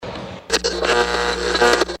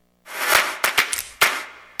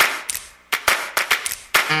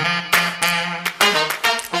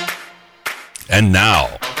And now,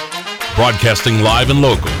 broadcasting live and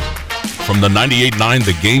local from the 98.9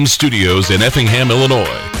 The Game Studios in Effingham,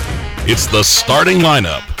 Illinois, it's the starting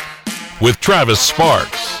lineup with Travis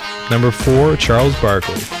Sparks. Number 4, Charles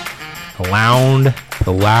Barkley. The round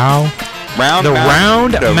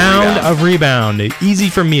of rebound. Easy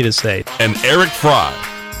for me to say. And Eric Fry.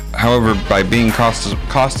 However, by being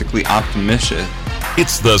caustically optimistic,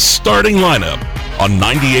 it's the starting lineup on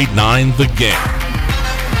 98.9 The Game.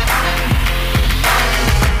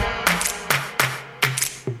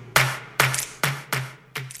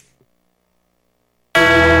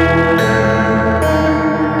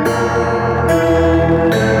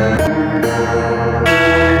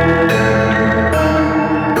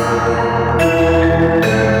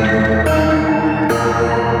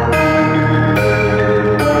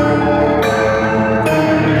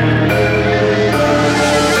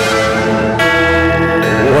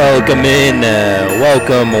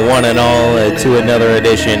 Welcome one and all to another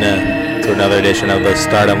edition of the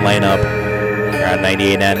Starting Lineup here on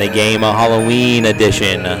 98.9 The Game, a Halloween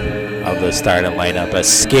edition of the Starting Lineup, a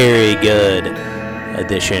scary good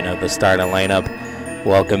edition of the Starting Lineup.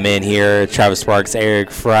 Welcome in here, Travis Sparks, Eric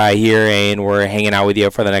Fry here, and we're hanging out with you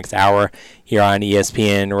for the next hour here on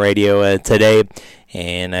ESPN Radio today.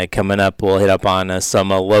 And coming up, we'll hit up on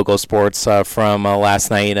some local sports from last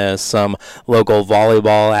night, some local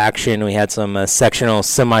volleyball action. We had some sectional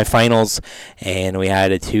semifinals, and we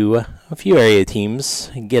had a few area teams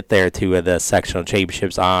get there to the sectional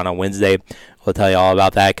championships on a Wednesday. We'll tell you all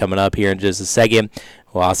about that coming up here in just a second.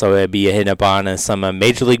 We'll also be hitting up on some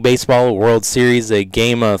Major League Baseball World Series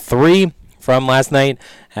Game 3 from last night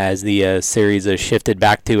as the series shifted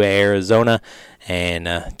back to Arizona, and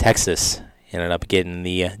Texas ended up getting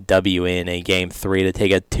the W in a Game 3 to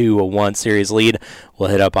take a 2-1 series lead. We'll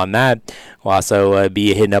hit up on that. We'll also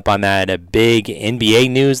be hitting up on that big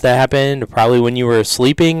NBA news that happened probably when you were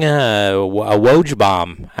sleeping, a Woj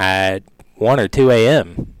bomb at 1 or 2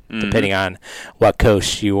 a.m., depending on what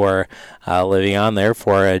coast you were living on there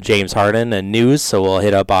for James Harden news. So we'll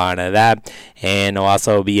hit up on that. And we'll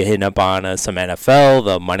also be hitting up on some NFL,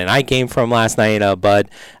 the Monday night game from last night. But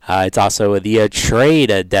it's also the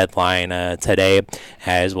trade deadline today,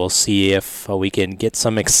 as we'll see if we can get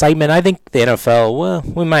some excitement. I think the NFL, well,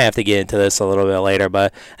 we might have to get into this a little bit later,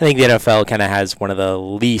 but I think the NFL kind of has one of the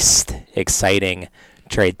least exciting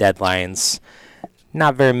trade deadlines.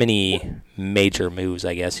 Not very many major moves,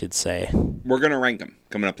 I guess you'd say. We're going to rank them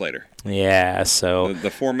coming up later. Yeah, so the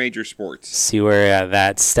 4 major sports. See where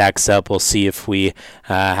that stacks up. We'll see if we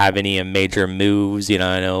have any major moves.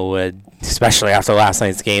 I know, especially after last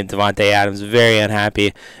night's game, Devontae Adams very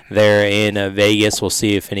unhappy there in Vegas. We'll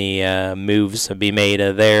see if any moves be made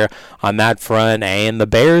there on that front. And the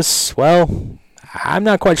Bears, well, I'm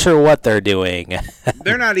not quite sure what they're doing.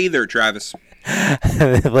 They're not either, Travis.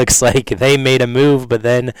 It looks like they made a move, but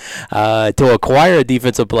then to acquire a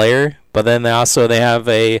defensive player, but then they have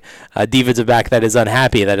a defensive back that is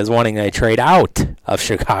unhappy, that is wanting a trade out of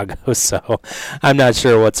Chicago. So I'm not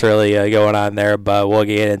sure what's really going on there, but we'll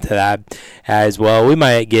get into that as well. We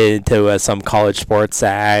might get into some college sports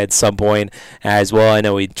at some point as well. I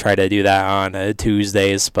know we try to do that on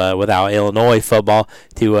Tuesdays, but without Illinois football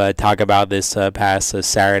to talk about this past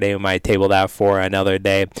Saturday, we might table that for another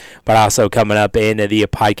day. But also coming up into the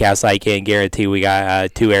podcast, I can guarantee we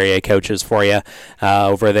got 2 area coaches for you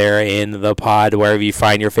over there in the pod, wherever you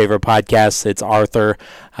find your favorite podcasts. It's Arthur,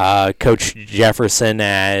 Coach Jefferson,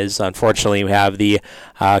 as unfortunately we have the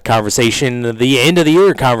conversation, the end of the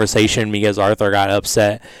year conversation, because Arthur got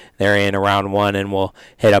upset there in round 1, and we'll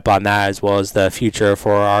hit up on that as well as the future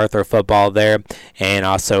for Arthur football there. And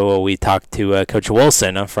also we talked to Coach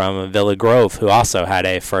Wilson from Villa Grove, who also had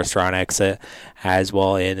a first-round exit as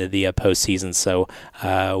well in the postseason. So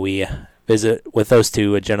we visit with those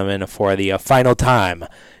 2 gentlemen for the final time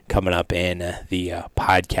coming up in the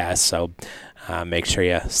podcast. So make sure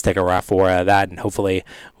you stick around for that, and hopefully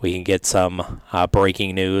we can get some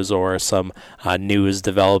breaking news or some news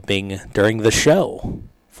developing during the show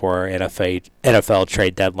for NFL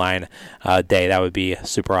trade deadline day. That would be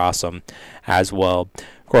super awesome as well.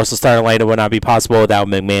 Of course, the starting lineup would not be possible without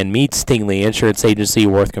McMahon Meats, Tingley Insurance Agency,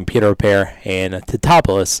 Worth Computer Repair, and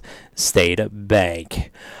Teutopolis State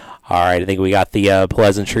Bank. All right, I think we got the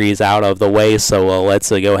pleasantries out of the way, so let's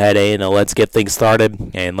go ahead and let's get things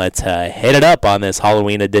started, and let's hit it up on this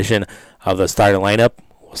Halloween edition of the starting lineup.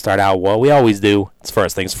 We'll start out what we always do. It's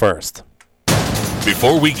first things first.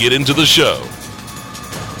 Before we get into the show,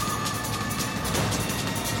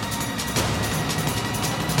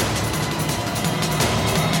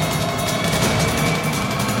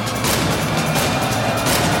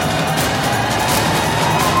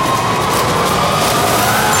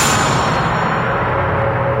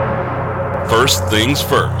 First things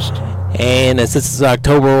first. And since it's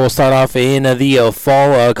October, we'll start off in the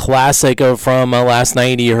Fall Classic from last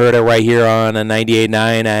night. You heard it right here on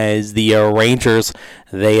 98.9 as the Rangers,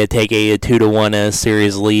 they take a 2-1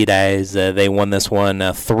 series lead as they won this one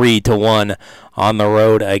 3-1 on the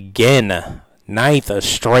road again. Ninth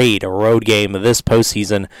straight road game of this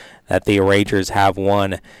postseason that the Rangers have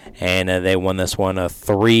won, and they won this one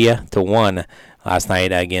 3-1 last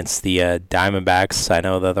night against the Diamondbacks. I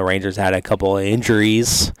know that the Rangers had a couple of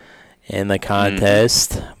injuries in the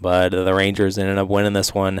contest, but the Rangers ended up winning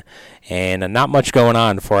this one, and not much going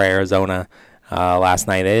on for Arizona last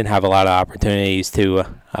night. They didn't have a lot of opportunities to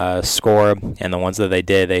score, and the ones that they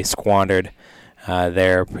did, they squandered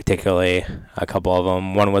there, particularly a couple of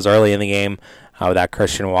them. One was early in the game with that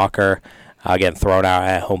Christian Walker getting thrown out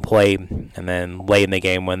at home plate, and then late in the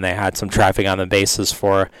game when they had some traffic on the bases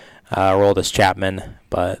for Aroldis Chapman,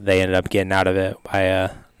 but they ended up getting out of it by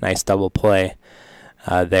a nice double play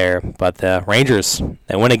there. But the Rangers,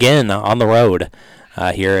 they win again on the road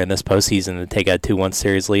here in this postseason to take a 2-1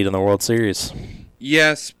 series lead in the World Series.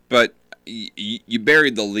 Yes, but you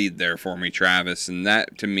buried the lead there for me, Travis, and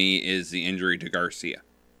that to me is the injury to Garcia.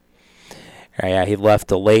 Yeah, he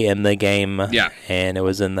left late in the game. Yeah. And it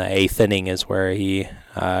was in the 8th inning is where he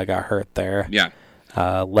got hurt there. Yeah.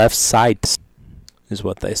 Left side is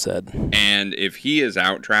what they said. And if he is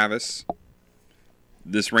out, Travis,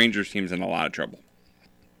 this Rangers team's in a lot of trouble.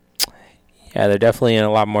 Yeah, they're definitely in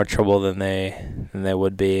a lot more trouble than they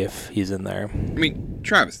would be if he's in there. I mean,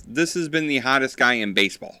 Travis, this has been the hottest guy in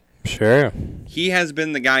baseball. Sure. He has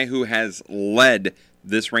been the guy who has led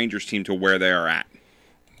this Rangers team to where they are at.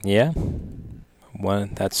 Yeah.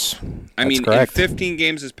 That's correct. In 15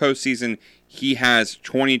 games this postseason, he has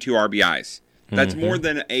 22 RBIs. That's more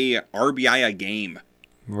than a RBI a game.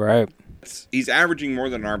 Right. He's averaging more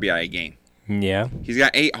than an RBI a game. Yeah. He's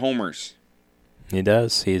got 8 homers. He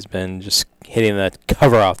does. He's been just hitting the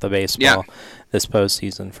cover off the baseball this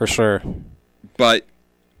postseason, for sure. But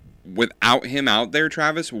without him out there,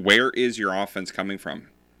 Travis, where is your offense coming from?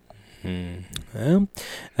 Well,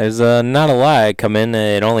 there's not a lot come in.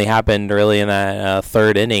 It only happened really in that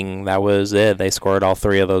 3rd inning. That was it. They scored all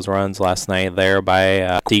 3 of those runs last night there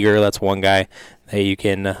by Seager. That's one guy that you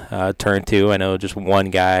can turn to. I know just one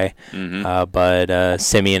guy, but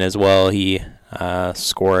Simeon as well. He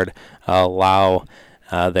scored ALAH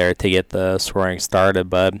there to get the scoring started.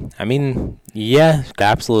 But, I mean, yeah,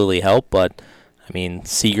 absolutely help. But, I mean,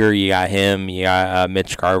 Seager, you got him. You got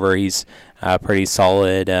Mitch Garver. He's pretty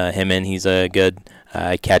solid. He's a good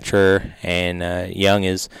catcher, and Young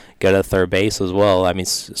is good at third base as well. I mean,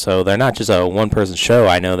 so they're not just a one-person show.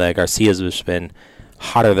 I know that Garcia's just been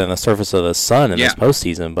hotter than the surface of the sun in this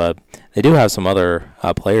postseason, but they do have some other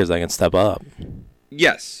players that can step up.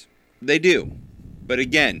 Yes, they do. But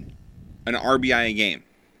again, an RBI a game.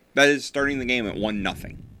 That is starting the game at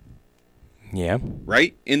 1-0. Yeah.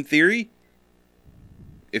 Right? In theory,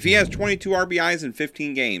 if he has 22 RBIs in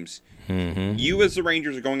 15 games, you as the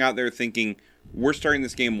Rangers are going out there thinking, we're starting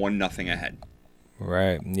this game 1-0 ahead.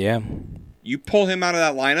 Right, yeah. You pull him out of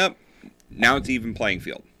that lineup, now it's even playing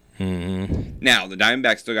field. Now, the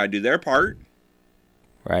Diamondbacks still got to do their part.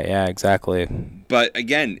 Right, yeah, exactly. But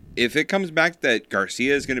again, if it comes back that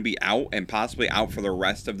Garcia is going to be out and possibly out for the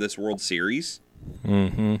rest of this World Series,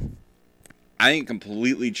 I think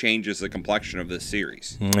completely changes the complexion of this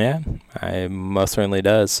series. Yeah, it most certainly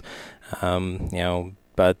does.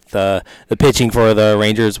 But the pitching for the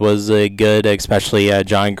Rangers was good, especially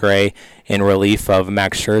John Gray in relief of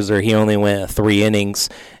Max Scherzer. He only went 3 innings.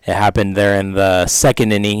 It happened there in the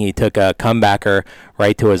 2nd inning. He took a comebacker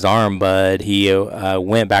right to his arm, but he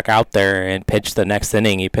went back out there and pitched the next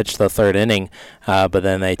inning. He pitched the 3rd inning, but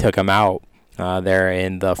then they took him out there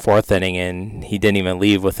in the 4th inning, and he didn't even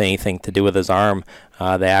leave with anything to do with his arm.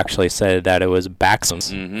 They actually said that it was back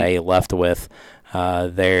that he left with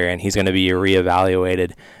there, and he's going to be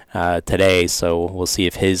reevaluated today, so we'll see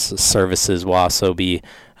if his services will also be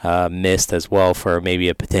missed as well for maybe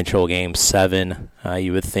a potential Game 7,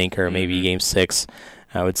 you would think, or maybe Game 6,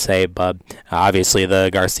 I would say. But obviously the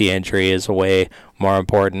Garcia injury is way more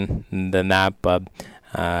important than that, but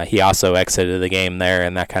he also exited the game there,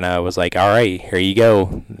 and that kind of was like, all right, here you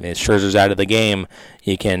go. Scherzer's out of the game.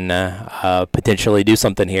 You can potentially do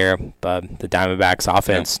something here, but the Diamondbacks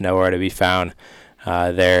offense nowhere to be found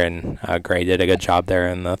there, and Gray did a good job there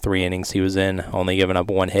in the 3 innings he was in, only giving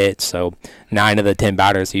up 1 hit. So 9 of the 10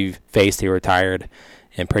 batters he faced, he retired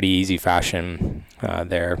in pretty easy fashion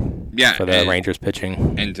there for the Rangers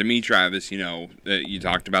pitching. And to me, Travis, you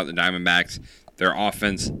talked about the Diamondbacks. Their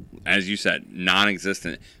offense, as you said,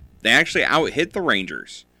 non-existent. They actually out-hit the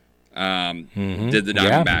Rangers, did the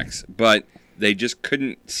Diamondbacks. But they just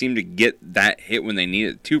couldn't seem to get that hit when they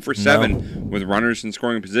needed it. 2 for 7 with runners in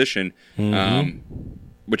scoring position,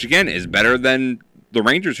 which again is better than the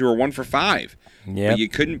Rangers, who were 1 for 5. Yep. But you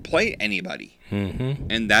couldn't play anybody,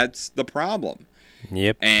 and that's the problem.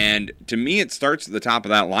 Yep. And to me, it starts at the top of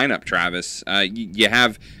that lineup, Travis. You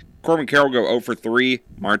have Corbin Carroll go 0 for 3,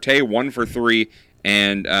 Marte 1 for 3,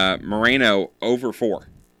 and Moreno 0 for 4.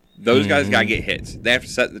 Those guys got to get hits. They have to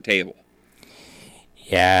set the table.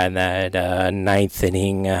 Yeah, and that ninth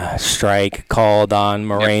inning strike called on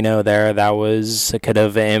Moreno there, it could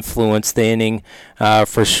have influenced the inning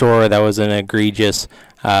for sure. That was an egregious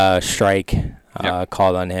strike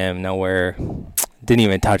called on him. Nowhere, didn't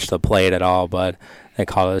even touch the plate at all, but they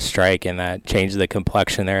called it a strike, and that changed the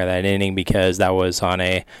complexion there of that inning because that was on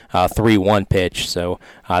a 3-1 pitch, so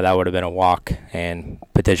that would have been a walk and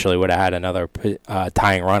potentially would have had another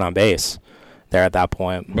tying run on base there at that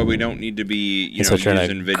point. But we don't need to be, such an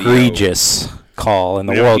using video. Egregious call in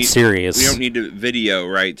the World Series. We don't need to video,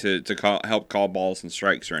 right, to help call balls and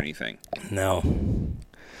strikes or anything. No.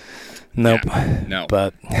 Nope. Yeah, no.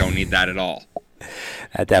 But don't need that at all.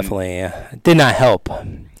 That definitely did not help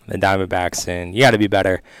the Diamondbacks, and you got to be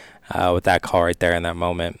better with that call right there in that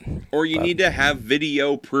moment. Or you need to have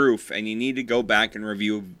video proof, and you need to go back and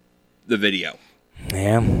review the video.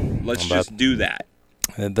 Yeah. Let's just do that.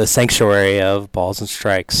 The sanctuary of balls and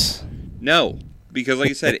strikes. No, because like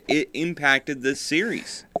I said, it impacted this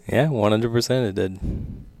series. Yeah, 100% it did.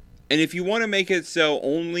 And if you want to make it so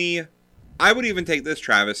only, I would even take this,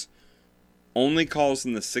 Travis, only calls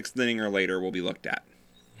in the 6th inning or later will be looked at.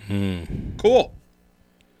 Cool.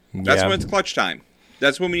 That's when it's clutch time.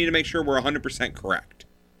 That's when we need to make sure we're 100% correct.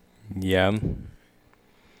 Yeah.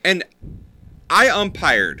 And I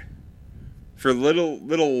umpired for little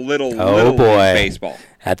league baseball.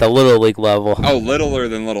 At the Little League level. Oh, littler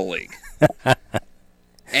than Little League.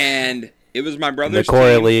 And it was my brother's the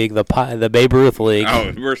Corey team. League, the Babe Ruth League.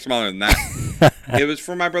 Oh, we're smaller than that. It was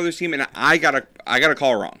for my brother's team, and I got a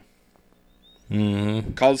call wrong.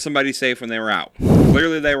 Called somebody safe when they were out.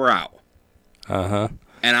 Clearly they were out.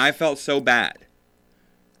 And I felt so bad.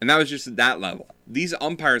 And that was just at that level. These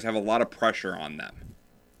umpires have a lot of pressure on them.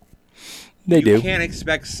 They do. You can't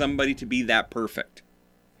expect somebody to be that perfect.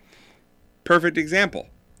 Perfect example.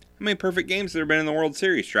 How many perfect games there have been in the World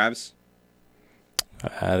Series, Travis?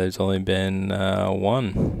 There's only been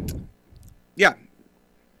one. Yeah.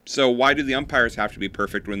 So why do the umpires have to be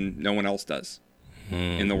perfect when no one else does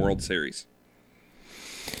in the World Series?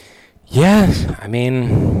 Yeah, I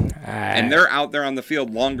mean... and they're out there on the field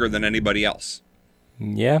longer than anybody else.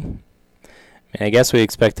 Yeah. I guess we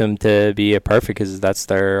expect them to be perfect because that's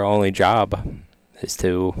their only job, is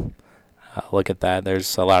to look at that.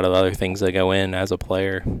 There's a lot of other things that go in as a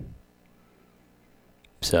player.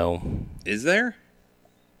 So... Is there?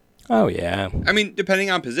 Oh, yeah. I mean, depending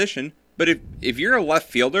on position. But if you're a left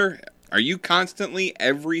fielder, are you constantly,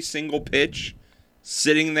 every single pitch,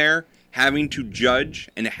 sitting there, having to judge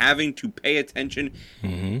and having to pay attention?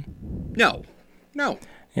 No.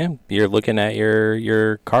 Yeah, you're looking at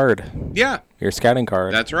your card. Yeah. Your scouting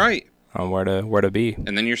card. That's right. On where to be.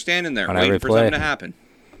 And then you're standing there on waiting for something to happen.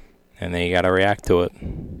 And then you got to react to it.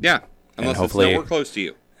 Yeah, unless it's nowhere close to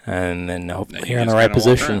you. And then hopefully you're in the right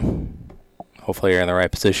position. Hopefully you're in the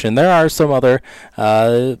right position. There are some other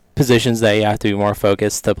positions that you have to be more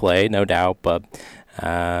focused to play, no doubt. But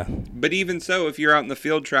even so, if you're out in the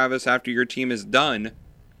field, Travis, after your team is done,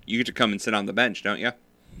 you get to come and sit on the bench, don't you?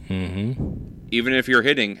 Even if you're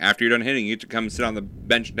hitting, after you're done hitting, you get to come and sit on the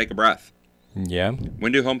bench and take a breath. Yeah.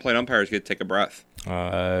 When do home plate umpires get to take a breath?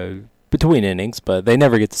 Between innings, but they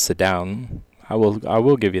never get to sit down. I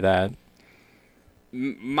will give you that.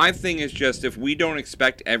 My thing is just, if we don't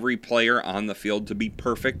expect every player on the field to be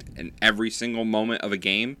perfect in every single moment of a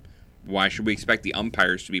game, why should we expect the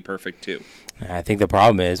umpires to be perfect too? I think the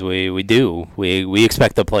problem is we do. We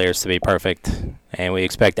expect the players to be perfect, and we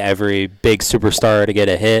expect every big superstar to get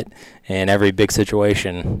a hit in every big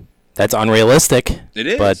situation. That's unrealistic. It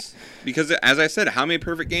is. But because, as I said, how many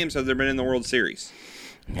perfect games have there been in the World Series?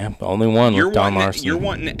 Yeah, only one with Don Larson. You're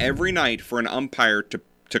wanting every night for an umpire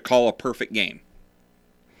to call a perfect game.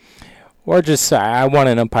 Or just, I want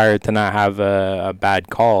an umpire to not have a bad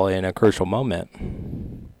call in a crucial moment,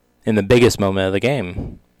 in the biggest moment of the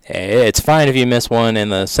game. It's fine if you miss one in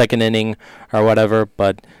the 2nd inning or whatever,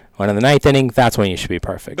 but when in the 9th inning, that's when you should be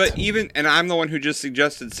perfect. But and I'm the one who just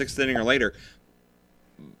suggested 6th inning or later.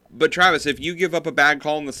 But Travis, if you give up a bad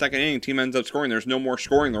call in the 2nd inning, team ends up scoring, there's no more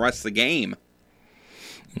scoring the rest of the game.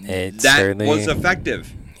 That was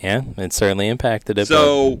effective. Yeah, it certainly impacted it.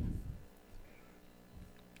 So,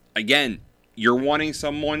 again, you're wanting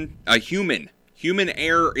someone, a human. Human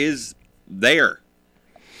error is there.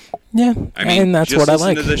 Yeah, I mean, and that's just what I listen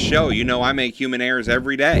like. to this show. You know I make human errors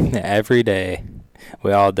every day. Every day.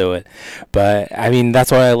 We all do it. But, I mean,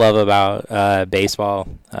 that's what I love about baseball,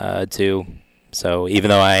 too. So even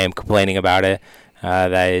though I am complaining about it,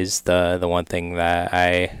 that is the one thing that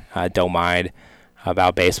I don't mind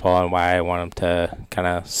about baseball and why I want them to kind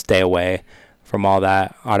of stay away from all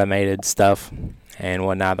that automated stuff and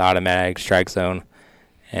whatnot, the automatic strike zone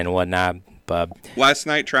and whatnot. But last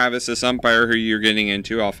night, Travis, this umpire who you're getting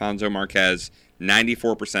into, Alfonso Marquez,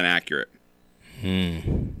 94% accurate.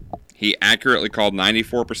 He accurately called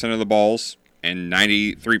 94% of the balls and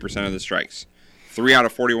 93% of the strikes. 3 out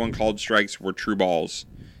of 41 called strikes were true balls,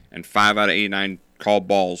 and 5 out of 89 called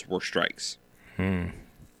balls were strikes.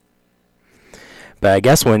 But I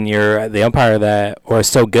guess when you're the umpire that was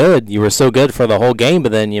so good, you were so good for the whole game,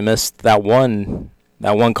 but then you missed that one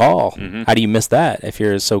call. How do you miss that if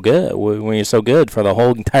you're so good? When you're so good for the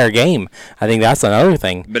whole entire game, I think that's another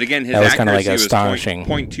thing. But again, his that was accuracy was astonishing.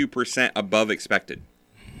 0.2% above expected.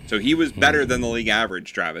 So he was better than the league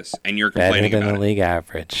average, Travis, and you're complaining about it. Better than the league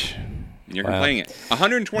average. You're complaining it.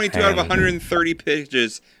 122 out of 130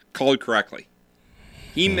 pitches called correctly.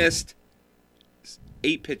 He missed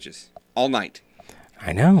 8 pitches all night.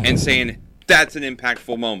 I know. And saying, that's an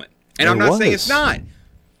impactful moment. And I'm not saying it's not.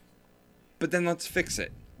 But then let's fix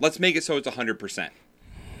it. Let's make it so it's 100%.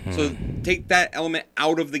 So take that element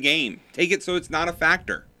out of the game. Take it so it's not a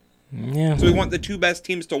factor. Yeah. So we want the 2 best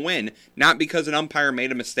teams to win, not because an umpire made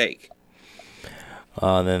a mistake.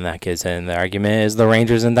 Then that gets in the argument, is the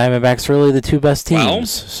Rangers and Diamondbacks really the 2 best teams? Well,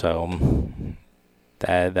 so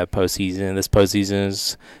that postseason, this postseason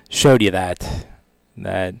has showed you that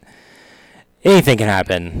anything can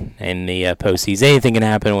happen in the postseason. Anything can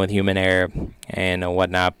happen with human error and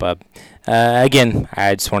whatnot. But again,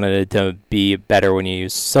 I just wanted it to be better when you're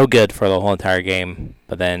so good for the whole entire game,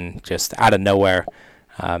 but then just out of nowhere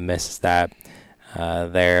misses that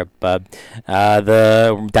there. But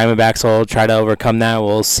the Diamondbacks will try to overcome that.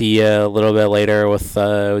 We'll see a little bit later with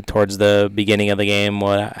towards the beginning of the game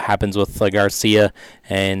what happens with Garcia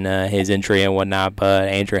and his injury and whatnot. But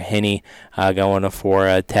Andrew Heaney going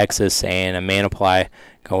for Texas and Manaply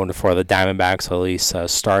going for the Diamondbacks, at least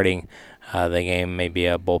starting the game, maybe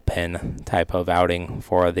a bullpen type of outing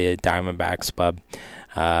for the Diamondbacks. But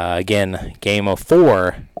again, game of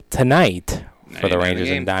 4 tonight for the Rangers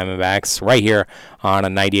and Diamondbacks right here on a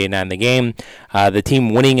 98.9 The Game. The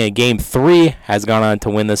team winning a Game 3 has gone on to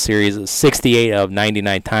win the series 68 of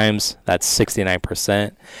 99 times. That's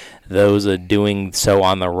 69%. Those are doing so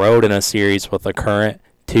on the road in a series with the current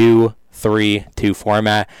 2-3-2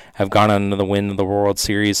 format have gone on to the win of the World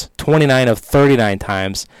Series 29 of 39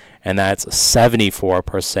 times, and that's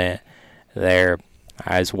 74% there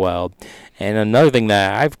as well. And another thing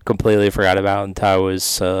that I've completely forgot about until I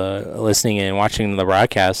was listening and watching the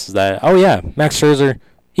broadcast is that, Max Scherzer,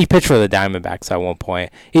 he pitched for the Diamondbacks at one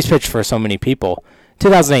point. He's pitched for so many people.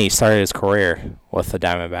 2008, he started his career with the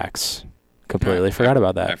Diamondbacks. Completely forgot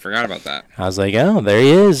about that. I forgot about that. I was like, oh, there he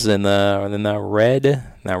is in the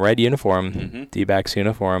red uniform, D-backs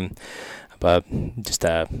uniform. But just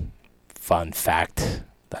a fun fact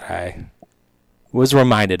that I was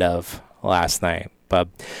reminded of last night. But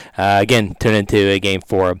again, tune into a Game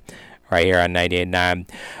 4 right here on 98.9.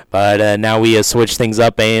 But now we switch things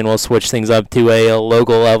up, and we'll switch things up to a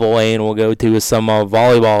local level, and we'll go to some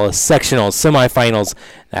volleyball sectionals, semifinals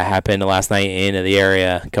that happened last night in the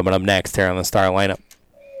area. Coming up next here on the Star Lineup.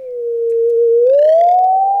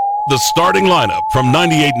 The starting lineup from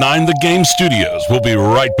 98.9 The Game Studios will be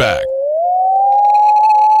right back.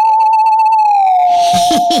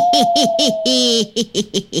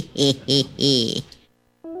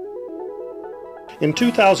 In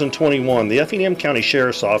 2021, the Effingham County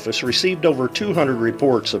Sheriff's Office received over 200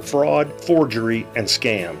 reports of fraud, forgery, and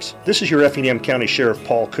scams. This is your Effingham County Sheriff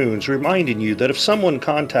Paul Coons reminding you that if someone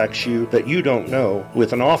contacts you that you don't know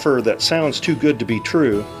with an offer that sounds too good to be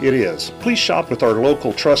true, it is. Please shop with our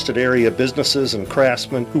local trusted area businesses and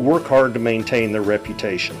craftsmen who work hard to maintain their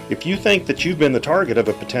reputation. If you think that you've been the target of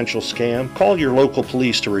a potential scam, call your local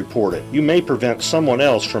police to report it. You may prevent someone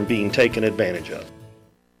else from being taken advantage of.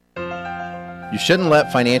 You shouldn't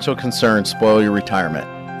let financial concerns spoil your retirement,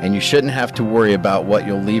 and you shouldn't have to worry about what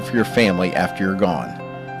you'll leave for your family after you're gone.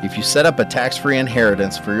 If you set up a tax-free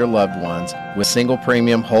inheritance for your loved ones with single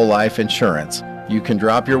premium whole life insurance, you can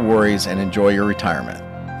drop your worries and enjoy your retirement.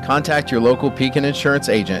 Contact your local Pekin Insurance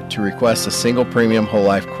agent to request a single premium whole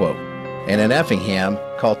life quote. And in Effingham,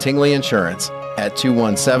 call Tingley Insurance at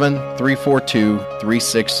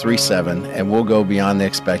 217-342-3637, and we'll go beyond the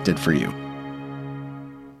expected for you.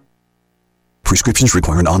 Prescriptions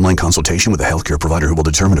require an online consultation with a healthcare provider who will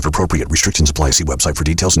determine if appropriate. Restrictions apply. See website for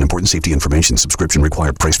details and important safety information. Subscription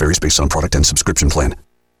required. Price varies based on product and subscription plan.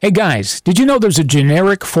 Hey guys, did you know there's a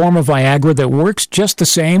generic form of Viagra that works just the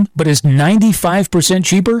same, but is 95%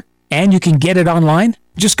 cheaper? And you can get it online?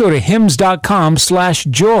 Just go to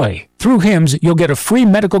hims.com/joy. Through Hims, you'll get a free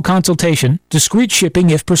medical consultation, discreet shipping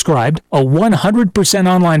if prescribed, a 100%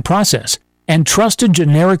 online process, and trusted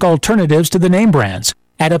generic alternatives to the name brands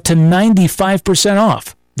at up to 95%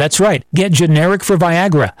 off. That's right, get generic for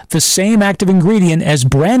Viagra, the same active ingredient as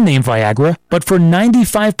brand name Viagra, but for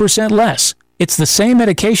 95% less. It's the same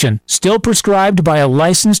medication, still prescribed by a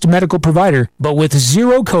licensed medical provider, but with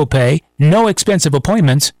zero copay, no expensive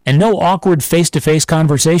appointments, and no awkward face-to-face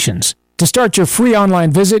conversations. To start your free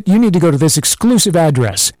online visit, you need to go to this exclusive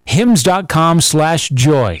address,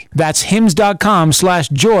 hims.com/joy. That's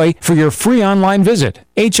hims.com/joy for your free online visit.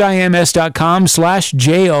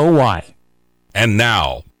 hims.com/joy. And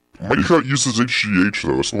now, Mike Trout uses HGH,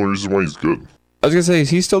 though. That's the only reason why he's good. I was going to say,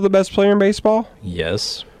 is he still the best player in baseball?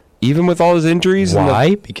 Yes. Even with all his injuries?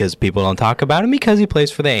 Why? Because people don't talk about him because he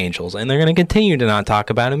plays for the Angels. And they're going to continue to not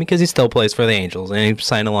talk about him because he still plays for the Angels. And he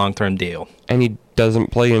signed a long-term deal. And he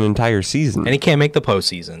doesn't play an entire season. And he can't make the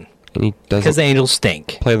postseason. And he doesn't because the Angels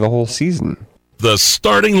stink. Play the whole season. The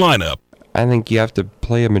starting lineup. I think you have to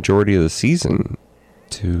play a majority of the season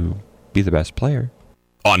to be the best player.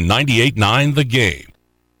 On 98.9 The Game.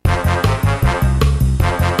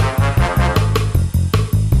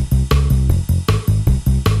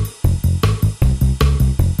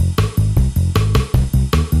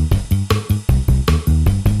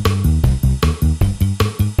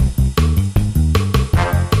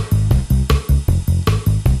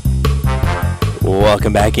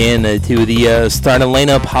 Welcome back in to the starting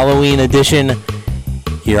lineup Halloween edition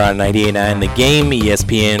here on 98.9 The Game,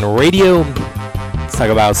 ESPN Radio. Let's talk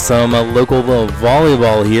about some local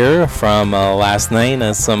volleyball here from last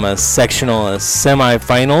night, some sectional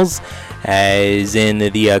semifinals. As in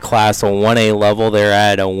the Class 1A level, they're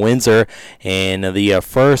at Windsor. In the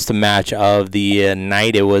first match of the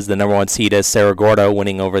night, it was the number 1 seed Cerro Gordo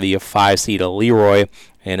winning over the 5 seed Leroy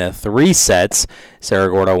in 3 sets. Cerro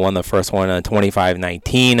Gordo won the first one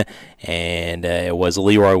 25-19, and it was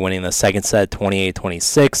Leroy winning the second set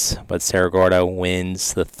 28-26, but Cerro Gordo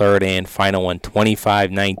wins the third and final one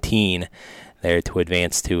 25-19 there to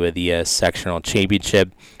advance to the sectional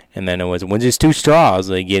championship. And then it was Windsor's Two Straws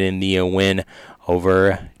getting the win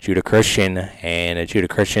over Judah Christian. And Judah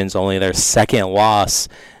Christian's only their second loss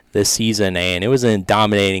this season. And it was in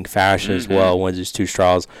dominating fashion as well. Windsor's Two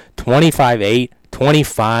Straws 25-8,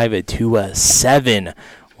 25-7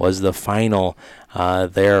 was the final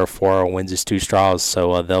there for Windsor's Two Straws.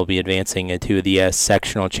 So they'll be advancing to the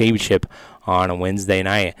sectional championship on Wednesday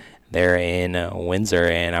night there in Windsor.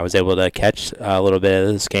 And I was able to catch a little bit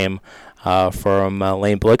of this game from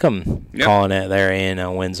Lane Blickham calling it there in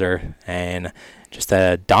Windsor, and just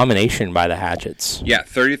a domination by the Hatchets. Yeah,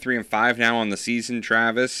 33-5 now on the season,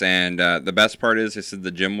 Travis, and the best part is they said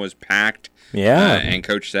the gym was packed. Yeah. And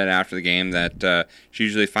Coach said after the game that she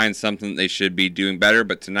usually finds something they should be doing better,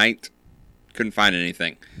 but tonight couldn't find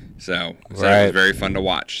anything. So it was very fun to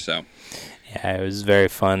watch. So. Yeah, it was very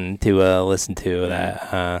fun to listen to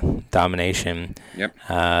that domination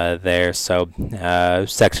there. So,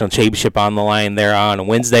 sectional championship on the line there on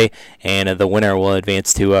Wednesday, and the winner will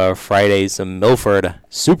advance to Friday's Milford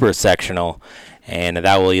Super Sectional, and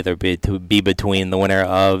that will either be between the winner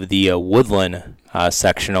of the Woodland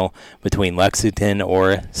Sectional between Lexington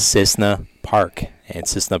or Cissna Park, and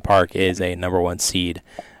Cissna Park is a number 1 seed.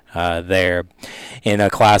 There. In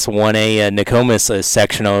Class 1A, Nokomis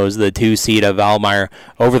sectional was the 2 seed of Valmeyer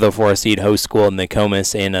over the 4 seed host school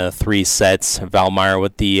Nokomis in 3 sets. Valmeyer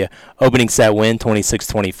with the opening set win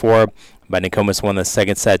 26-24, but Nokomis won the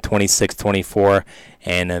second set 26-24,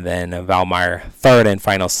 and then Valmeyer third and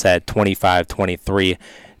final set 25-23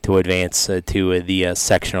 to advance to the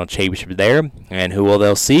sectional championship there. And who will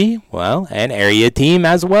they see? Well, an area team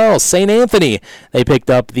as well, St. Anthony. They picked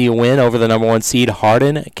up the win over the number 1 seed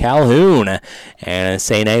Hardin Calhoun. And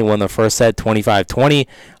St. A won the first set 25-20.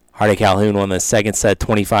 Hardin Calhoun won the second set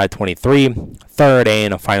 25-23. Third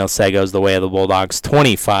and final set goes the way of the Bulldogs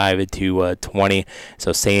 25-20.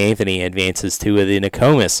 So St. Anthony advances to the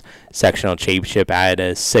Nokomis sectional championship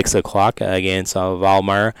at 6 o'clock against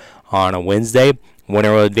Valmeyer on a Wednesday.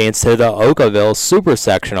 Winner will advance to the Oakville Super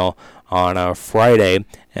Sectional on a Friday,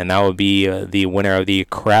 and that will be the winner of the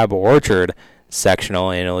Crab Orchard Sectional,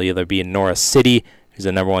 and it'll either be Norris City, who's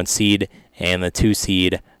the number 1 seed, and the 2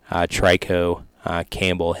 seed Trico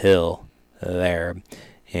Campbell Hill there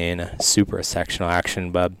in Super Sectional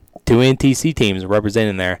action. But 2 NTC teams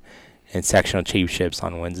representing there and sectional championships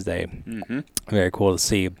on Wednesday. Very cool to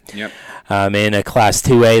see. Yep. In Class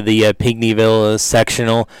 2A, the Pinckneyville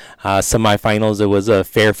sectional semifinals, it was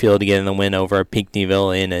Fairfield getting the win over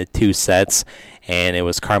Pinckneyville in 2 sets, and it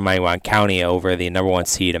was Carmine County over the number 1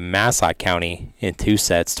 seed Massac County in 2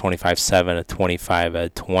 sets, 25-7 to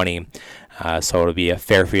 25-20. So it'll be a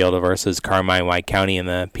Fairfield versus Carmine County in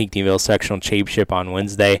the Pinckneyville sectional championship on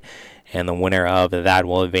Wednesday. And the winner of that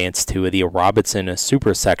will advance to the Robinson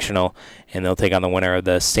Super Sectional, and they'll take on the winner of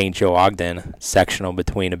the St. Joe Ogden Sectional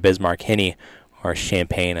between Bismarck-Henny or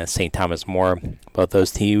Champaign St. Thomas More. Both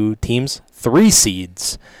those two teams, 3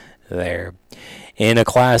 seeds there. In a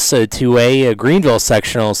Class 2A Greenville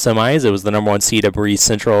Sectional semis, it was the number 1 seed of Breeze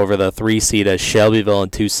Central over the 3 seed of Shelbyville in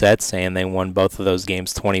 2 sets, and they won both of those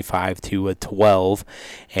games 25-12.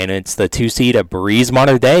 And it's the 2 seed of Breeze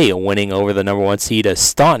Mater Dei winning over the number 1 seed of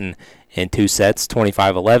Staunton in 2 sets,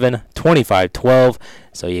 25-11, 25-12.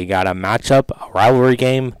 So you got a matchup, a rivalry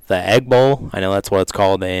game, the Egg Bowl. I know that's what it's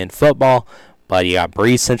called in football, but you got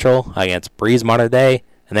Breeze Central against Breeze Mater Dei,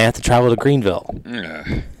 and they have to travel to Greenville.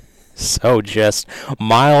 So just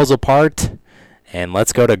miles apart, and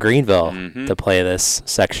let's go to Greenville to play this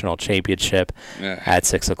sectional championship at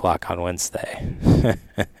 6 o'clock on Wednesday.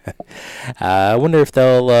 I wonder if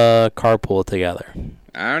they'll carpool together.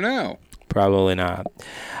 I don't know. Probably not.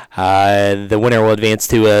 The winner will advance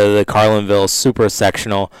to the Carlinville Super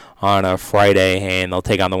Sectional on a Friday, and they'll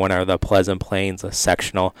take on the winner of the Pleasant Plains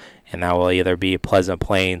Sectional, and that will either be Pleasant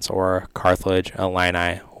Plains or Carthage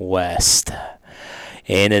Illini West.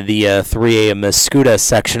 In the 3A Mascoutah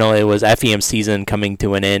Sectional, it was FEM season coming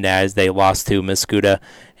to an end as they lost to Mascoutah,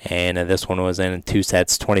 and this one was in 2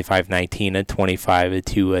 sets, 25-19 and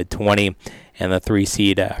 25-20. And the 3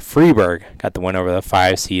 seed Freeburg got the win over the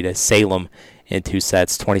 5 seed Salem in 2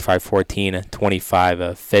 sets, 25-14 and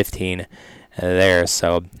 25-15 there.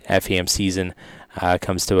 So FEM season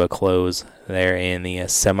comes to a close there in the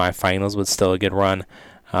semifinals, but still a good run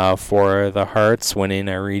for the Hearts, winning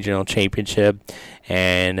a regional championship.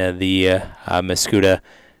 And the Mascoutah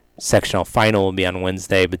sectional final will be on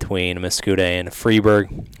Wednesday between Mascoutah and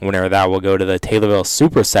Freeburg. Winner of that will go to the Taylorville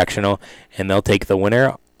Super Sectional, and they'll take the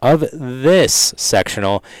winner of this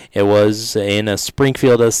sectional. It was in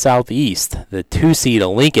Springfield Southeast. The 2 seed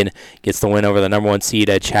Lincoln gets the win over the number 1 seed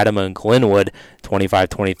at Chatham and Glenwood,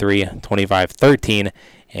 25-23, 25-13.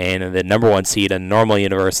 And the number 1 seed at Normal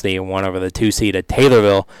University won over the 2 seed at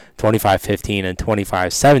Taylorville, 25-15 and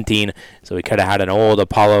 25-17. So we could have had an old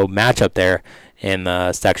Apollo matchup there in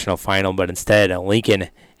the sectional final, but instead Lincoln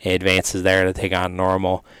advances there to take on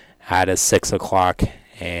Normal at 6 o'clock,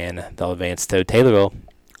 and they'll advance to Taylorville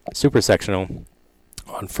Super Sectional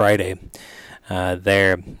on Friday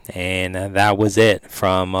there. And that was it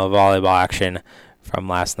from volleyball action from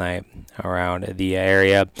last night around the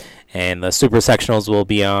area. And the Super Sectionals will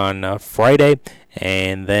be on Friday,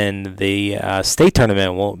 and then the state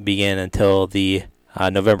tournament won't begin until the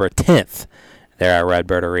November 10th there at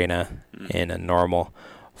Redbird Arena in Normal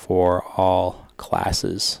for all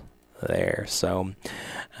classes there. So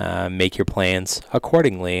make your plans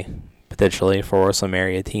accordingly, potentially for some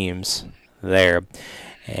area teams there.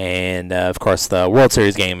 And, of course, the World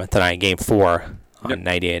Series game tonight, Game 4 on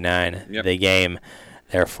 98.9. The game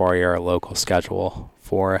there for your local schedule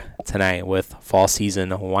for tonight, with fall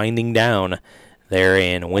season winding down there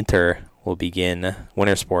in winter.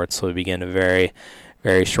 Winter sports will begin very,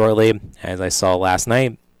 very shortly. As I saw last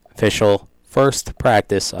night, official first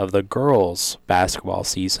practice of the girls' basketball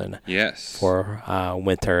season for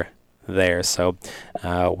winter there. So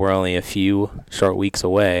we're only a few short weeks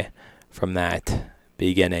away from that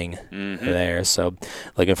beginning there. So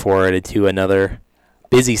looking forward to another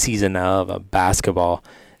busy season of basketball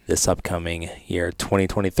this upcoming year,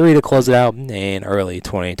 2023, to close it out, and early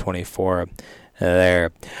 2024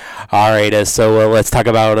 there. All right, so let's talk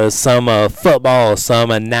about some football, some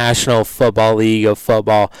National Football League of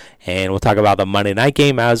football, and we'll talk about the Monday night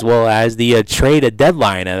game as well as the trade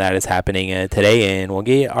deadline that is happening today, and we'll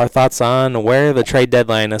get our thoughts on where the trade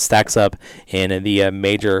deadline stacks up in the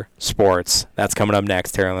major sports. That's coming up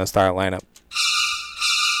next here on the Start Lineup.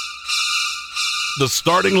 The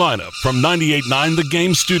starting lineup from 98.9 The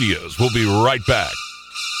Game Studios will be right back.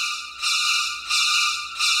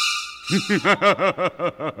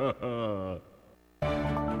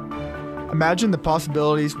 Imagine the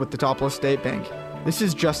possibilities with the Topless State Bank. This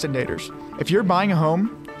is Justin Naders. If you're buying a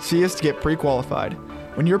home, see us to get pre-qualified.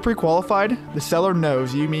 When you're pre-qualified, the seller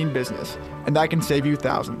knows you mean business, and that can save you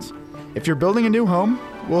thousands. If you're building a new home,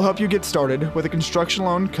 we'll help you get started with a construction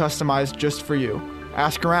loan customized just for you.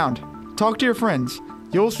 Ask around. Talk to your friends.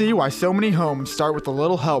 You'll see why so many homes start with a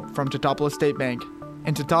little help from Totopolis State Bank.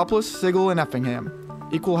 in Teutopolis, Sigel, and Effingham.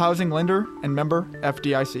 Equal housing lender and member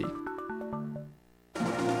FDIC.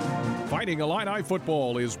 Fighting Illini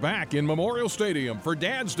football is back in Memorial Stadium for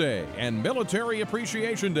Dad's Day and Military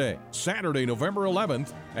Appreciation Day, Saturday, November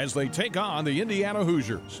 11th, as they take on the Indiana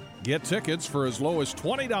Hoosiers. Get tickets for as low as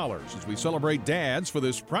 $20 as we celebrate dads for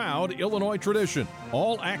this proud Illinois tradition.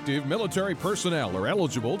 All active military personnel are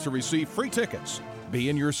eligible to receive free tickets. Be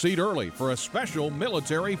in your seat early for a special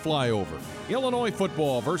military flyover. Illinois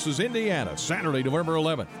football versus Indiana, Saturday, November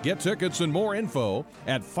 11th. Get tickets and more info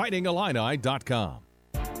at fightingillini.com.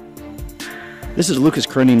 This is Lucas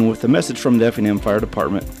Crenning with a message from the Effingham Fire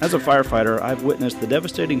Department. As a firefighter, I've witnessed the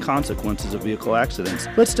devastating consequences of vehicle accidents.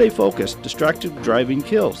 Let's stay focused. Distracted driving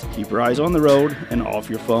kills. Keep your eyes on the road and off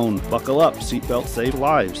your phone. Buckle up. Seatbelts save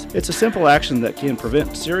lives. It's a simple action that can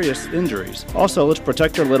prevent serious injuries. Also, let's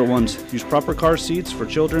protect our little ones. Use proper car seats for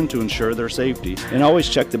children to ensure their safety. And always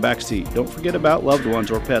check the back seat. Don't forget about loved ones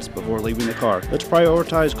or pets before leaving the car. Let's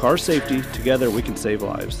prioritize car safety. Together we can save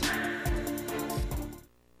lives.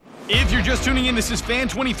 If you're just tuning in, this is Fan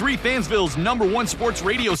 23, Fansville's #1 sports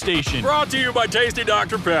radio station. Brought to you by Tasty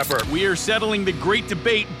Dr. Pepper. We are settling the great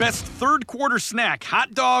debate, best third quarter snack,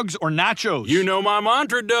 hot dogs or nachos? You know my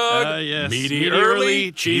mantra, Doug. Yes. Meaty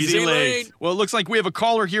early, cheesy late. Well, it looks like we have a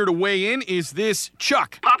caller here to weigh in. Is this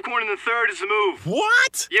Chuck? Popcorn in the third is the move.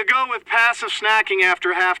 What? You go with passive snacking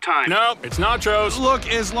after halftime. No, it's nachos. Look,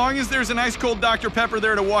 as long as there's an ice cold Dr. Pepper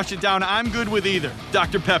there to wash it down, I'm good with either.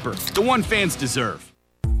 Dr. Pepper, the one fans deserve.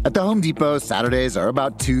 At the Home Depot, Saturdays are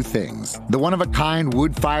about two things. The one-of-a-kind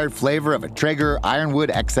wood-fired flavor of a Traeger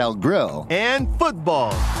Ironwood XL grill. And football.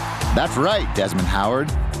 That's right, Desmond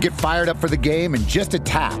Howard. Get fired up for the game in just a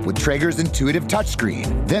tap with Traeger's intuitive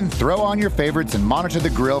touchscreen. Then throw on your favorites and monitor the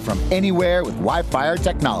grill from anywhere with Wi-Fi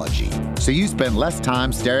technology. So you spend less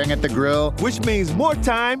time staring at the grill. Which means more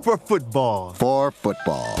time for football. For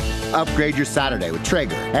football. Upgrade your Saturday with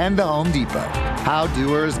Traeger and the Home Depot. How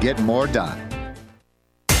doers get more done.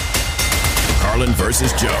 Carlin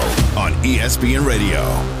versus Joe on ESPN Radio.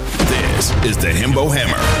 This is the Himbo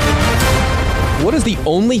Hammer. What is the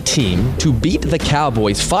only team to beat the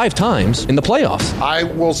Cowboys 5 times in the playoffs? I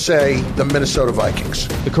will say the Minnesota Vikings.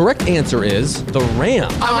 The correct answer is the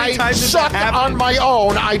Rams. I suck on my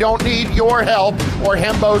own. I don't need your help or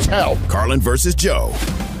Himbo's help. Carlin versus Joe.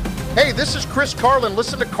 Hey, this is Chris Carlin.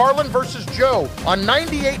 Listen to Carlin versus Joe on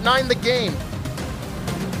 98.9 The Game.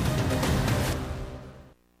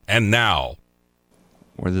 And now,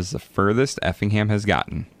 what is the furthest Effingham has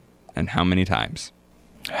gotten, and how many times?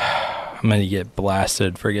 I'm going to get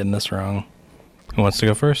blasted for getting this wrong. Who wants to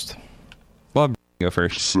go first? Well, go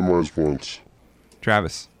first. Semis once.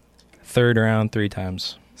 Travis. Third round, 3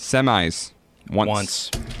 times. Semis.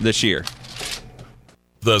 Once. This year.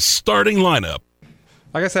 The starting lineup.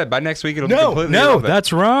 Like I said, by next week it'll be completely irrelevant.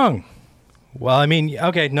 That's wrong. Well, I mean,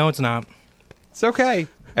 okay, no, it's not. It's okay.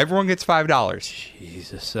 Everyone gets $5.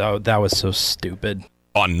 Jesus, oh, that was so stupid.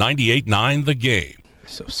 On 98.9 The Game.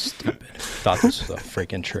 So stupid. Thought this was a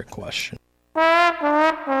freaking trick question.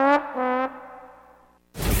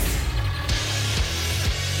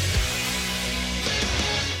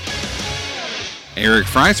 Eric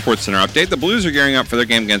Fry, Sports Center update. The Blues are gearing up for their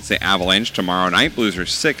game against the Avalanche tomorrow night. Blues are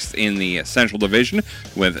 6th in the Central Division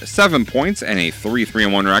with 7 points and a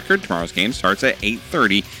 3-3-1 record. Tomorrow's game starts at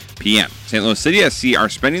 8:30 p.m. St. Louis City SC are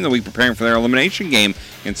spending the week preparing for their elimination game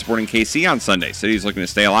against Sporting KC on Sunday. City is looking to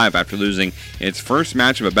stay alive after losing its first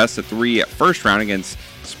match of a best-of-3 first round against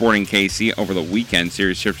Sporting KC over the weekend.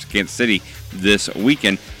 Series shifts against City this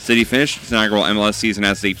weekend. City finished its inaugural MLS season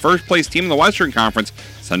as the first-place team in the Western Conference.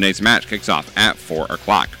 Sunday's match kicks off at 4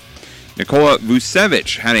 o'clock. Nikola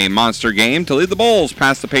Vucevic had a monster game to lead the Bulls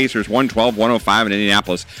past the Pacers 112-105 in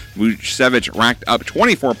Indianapolis. Vucevic racked up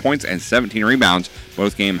 24 points and 17 rebounds,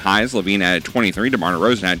 both game highs. Levine added 23. DeMar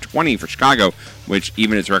DeRozan had 20 for Chicago, which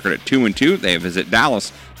evened its record at 2-2. They visit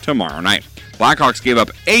Dallas tomorrow night. Blackhawks gave up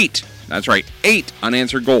 8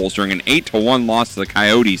 unanswered goals during an 8-1 loss to the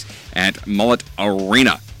Coyotes at Mullet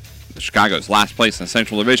Arena. Chicago's last place in the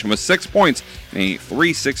Central Division with 6 points and a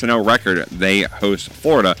 3-6-0 record. They host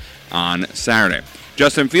Florida on Saturday.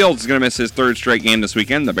 Justin Fields is going to miss his 3rd straight game this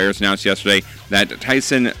weekend. The Bears announced yesterday that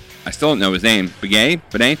Tyson, I still don't know his name,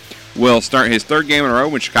 Benet, will start his 3rd game in a row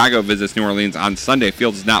when Chicago visits New Orleans on Sunday.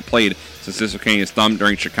 Fields has not played since dislocating his thumb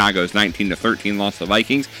during Chicago's 19-13 loss to the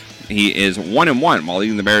Vikings. He is 1-1 while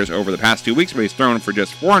leading the Bears over the past 2 weeks, but he's thrown for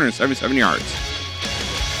just 477 yards.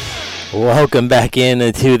 Welcome back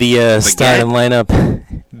into the starting lineup.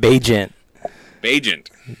 Bajent. I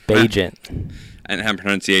didn't have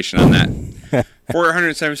pronunciation on that.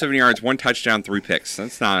 477 yards, 1 touchdown, 3 picks.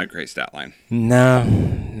 That's not a great stat line. No,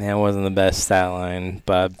 that wasn't the best stat line.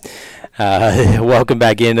 But welcome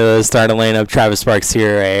back into the starting lineup. Travis Sparks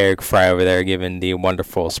here, Eric Fry over there, giving the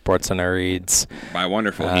wonderful Sports Center reads. By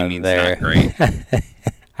wonderful, he means not great.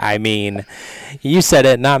 I mean, you said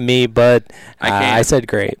it, not me, but I said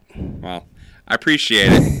great. Well, I appreciate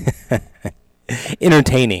it.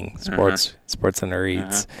 Entertaining Sports Center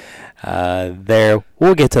reads. There,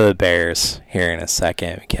 we'll get to the Bears here in a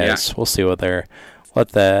second because we'll see what the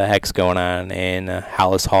heck's going on in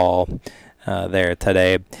Hallis Hall there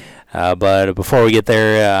today. But before we get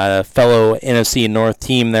there, fellow NFC North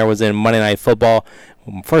team there was in Monday Night Football.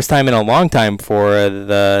 First time in a long time for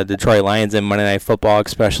the Detroit Lions in Monday Night Football,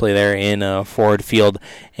 especially there in Ford Field,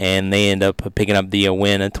 and they end up picking up the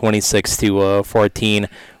win. 26-14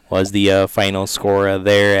 was the final score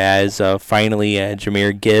there. As finally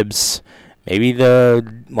Jahmyr Gibbs, maybe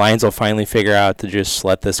the Lions will finally figure out to just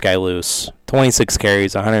let this guy loose. 26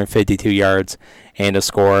 carries, 152 yards, and a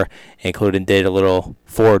score, including did a little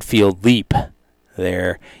Ford Field leap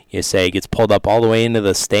there. You say gets pulled up all the way into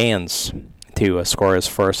the stands to score his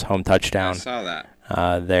first home touchdown. I saw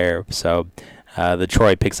that. There. So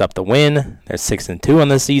Detroit picks up the win. They're 6-2 on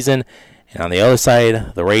the season. And on the other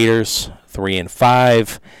side, the Raiders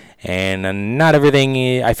 3-5. And not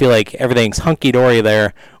everything, I feel like everything's hunky-dory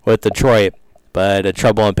there with Detroit. But a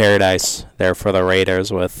trouble in paradise there for the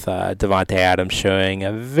Raiders with Davante Adams showing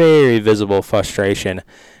a very visible frustration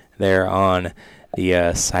there on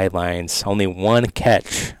the sidelines. Only one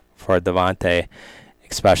catch for Davante,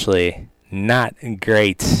 especially not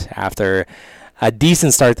great after a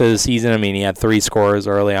decent start to the season. I mean, he had 3 scores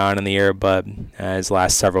early on in the year, but his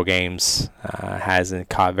last several games hasn't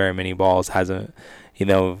caught very many balls. Hasn't,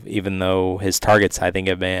 even though his targets I think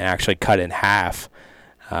have been actually cut in half,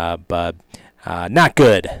 but not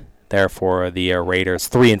good there for the Raiders.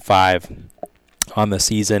 3-5 on the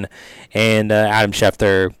season, and Adam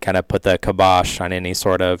Schefter kind of put the kibosh on any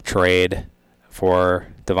sort of trade for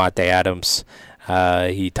Davante Adams.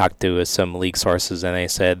 He talked to some league sources, and they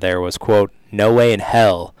said there was, quote, no way in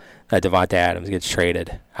hell that Davante Adams gets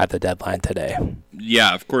traded at the deadline today.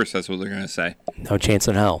 Yeah, of course that's what they're going to say. No chance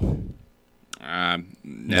in hell.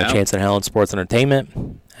 No chance in hell in sports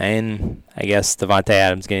entertainment. And I guess Davante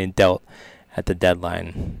Adams getting dealt at the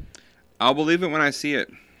deadline. I'll believe it when I see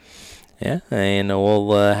it. Yeah, and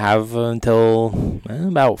we'll have until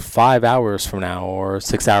about 5 hours from now or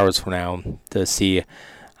 6 hours from now to see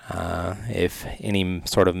if any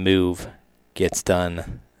sort of move gets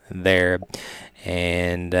done there.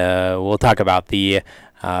 And we'll talk about the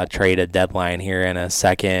trade deadline here in a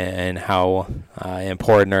second and how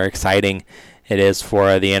important or exciting it is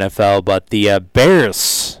for the NFL. But the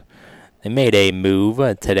Bears, they made a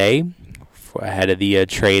move today ahead of the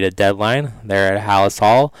trade deadline there at Hallis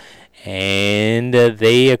Hall. And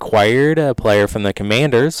they acquired a player from the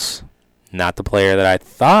Commanders. Not the player that I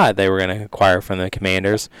thought they were going to acquire from the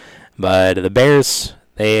Commanders. But the Bears,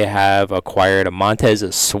 they have acquired a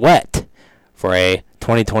Montez Sweat for a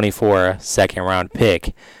 2024 second-round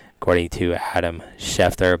pick, according to Adam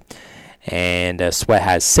Schefter. And Sweat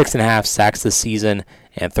has 6.5 sacks this season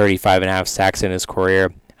and 35.5 sacks in his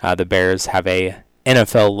career. The Bears have a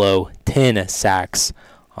NFL low 10 sacks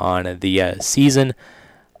on the season.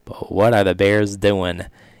 But what are the Bears doing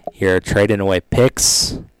here? Trading away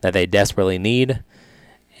picks that they desperately need.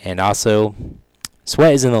 And also,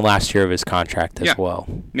 Sweat is in the last year of his contract as well.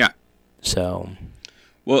 Yeah. So.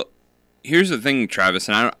 Well, here's the thing, Travis,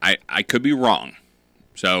 and I could be wrong.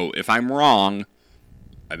 So if I'm wrong,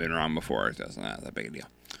 I've been wrong before. It doesn't have that big a deal.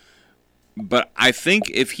 But I think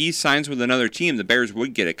if he signs with another team, the Bears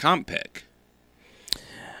would get a comp pick.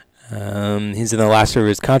 He's in the last year of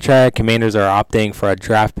his contract. Commanders are opting for a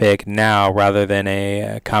draft pick now rather than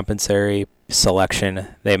a compensatory selection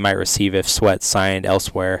they might receive if Sweat signed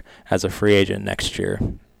elsewhere as a free agent next year.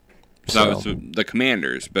 So it's the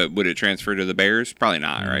Commanders, but would it transfer to the Bears? Probably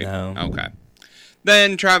not, right? No. Okay.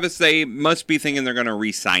 Then, Travis, they must be thinking they're going to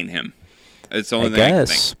re-sign him. It's the only I thing I can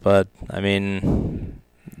guess, think. but, I mean,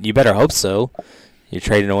 you better hope so. You're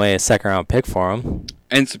trading away a second-round pick for him.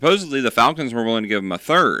 And supposedly the Falcons were willing to give him a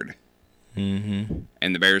third. Mm-hmm.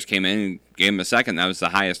 And the Bears came in and gave him a second. That was the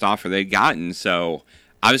highest offer they'd gotten. So,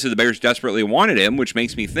 obviously the Bears desperately wanted him, which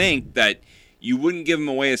makes me think that you wouldn't give him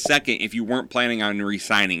away a second if you weren't planning on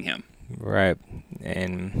re-signing him. Right.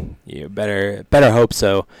 And you better hope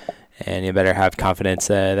so. And you better have confidence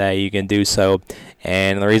that you can do so.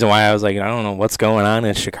 And the reason why I was like, I don't know what's going on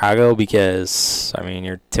in Chicago, because, I mean,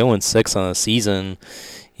 you're 2-6 on the season.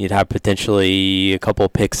 You'd have potentially a couple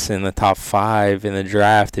picks in the top 5 in the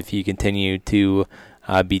draft if you continue to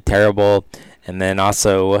be terrible. And then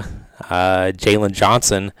also Jalen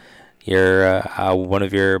Johnson, one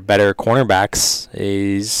of your better cornerbacks,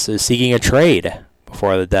 is seeking a trade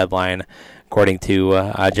before the deadline, according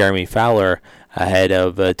to Jeremy Fowler. Ahead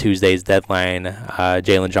of Tuesday's deadline,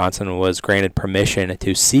 Jalen Johnson was granted permission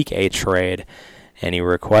to seek a trade, and he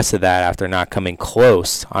requested that after not coming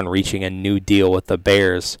close on reaching a new deal with the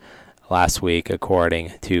Bears last week,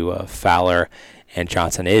 according to Fowler. And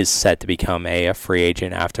Johnson is set to become a free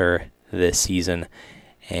agent after this season.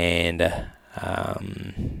 And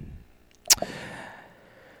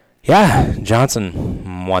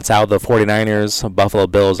Johnson wants out. The 49ers. Buffalo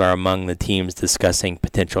Bills are among the teams discussing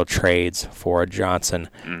potential trades for Johnson,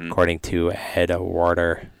 according to Ed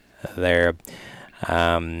Warder there.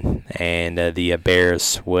 And the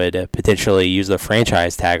Bears would potentially use the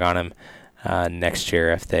franchise tag on him next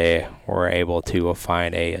year if they were able to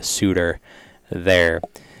find a suitor there.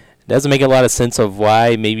 It doesn't make a lot of sense of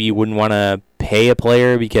why maybe you wouldn't want to pay a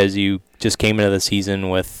player because you just came into the season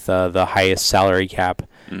with the highest salary cap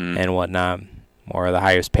and whatnot, or the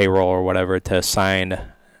highest payroll or whatever to sign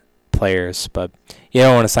players. But you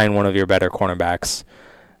don't want to sign one of your better cornerbacks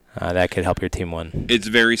that could help your team win. It's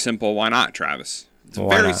very simple. Why not, Travis? It's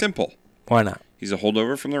very simple. Why not? He's a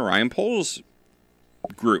holdover from the Ryan Poles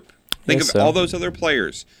group. Think of all those other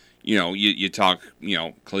players. You talk,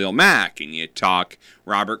 Khalil Mack, and you talk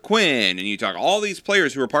Robert Quinn, and you talk all these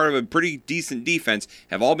players who are part of a pretty decent defense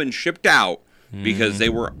have all been shipped out because they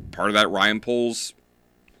were part of that Ryan Poles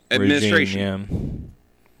administration. Regime,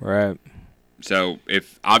 yeah. Right. So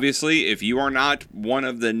if you are not one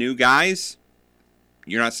of the new guys,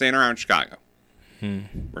 you're not staying around Chicago.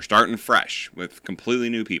 We're starting fresh with completely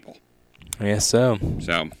new people. I guess so.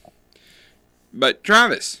 But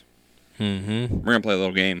Travis, we're gonna play a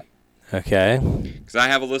little game. Okay. Because I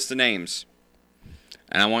have a list of names,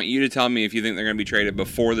 and I want you to tell me if you think they're going to be traded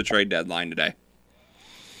before the trade deadline today.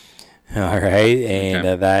 All right,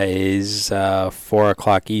 and that is 4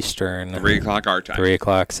 o'clock Eastern. 3 o'clock our time. 3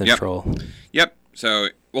 o'clock Central. Yep. So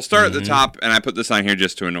we'll start at the top, and I put this on here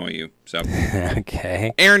just to annoy you. So.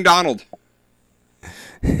 Okay. Aaron Donald.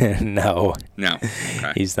 No.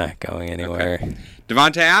 Okay. He's not going anywhere. Okay.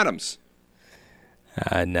 Devontae Adams.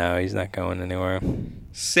 No, he's not going anywhere.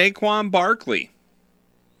 Saquon Barkley.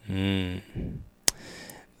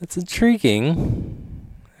 That's intriguing.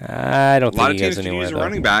 I don't think he goes anywhere, A lot of teams can use a though.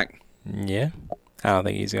 running back. Yeah. I don't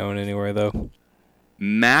think he's going anywhere, though.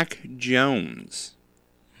 Mac Jones.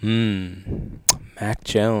 Mac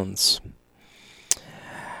Jones.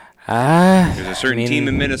 There's a certain team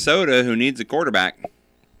in Minnesota who needs a quarterback.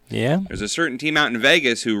 Yeah. There's a certain team out in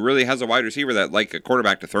Vegas who really has a wide receiver that like a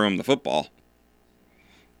quarterback to throw him the football.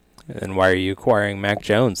 And why are you acquiring Mac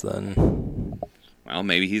Jones then? Well,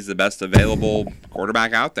 maybe he's the best available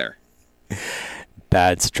quarterback out there.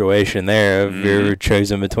 Bad situation there if you're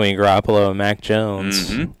choosing between Garoppolo and Mac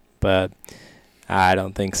Jones. But I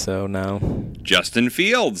don't think so, no. Justin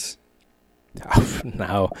Fields.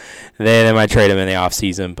 No. They might trade him in the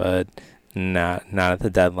offseason, but not at the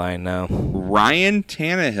deadline, no. Ryan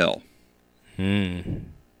Tannehill.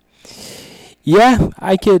 Yeah,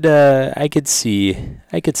 I could see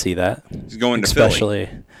that. He's going to especially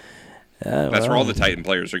Philly. That's where all the Titan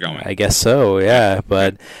players are going. I guess so, yeah.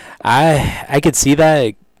 But I could see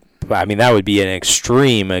that. I mean, that would be an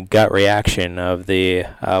extreme gut reaction of the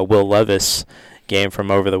Will Levis game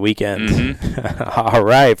from over the weekend. All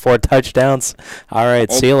right, 4 touchdowns. All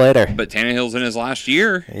right, see you later. But Tannehill's in his last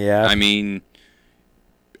year. Yeah. I mean,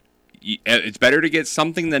 it's better to get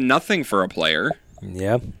something than nothing for a player.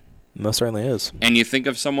 Yeah, most certainly is. And you think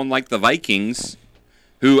of someone like the Vikings,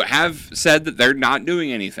 who have said that they're not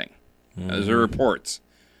doing anything. Those are reports.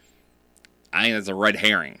 I think that's a red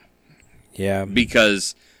herring. Yeah.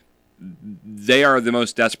 Because they are the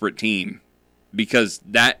most desperate team. Because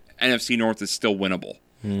that NFC North is still winnable.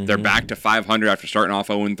 They're back to 500 after starting off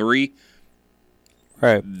 0-3.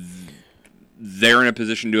 Right. They're in a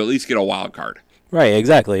position to at least get a wild card. Right,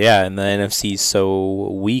 exactly, yeah. And the NFC is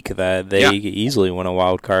so weak that they easily win a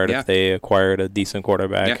wild card if they acquired a decent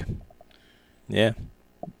quarterback. Yeah.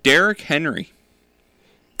 Derrick Henry.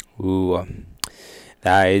 Ooh,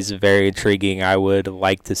 that is very intriguing. I would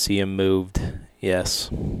like to see him moved.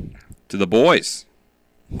 Yes. To the boys.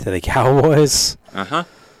 To the Cowboys. I've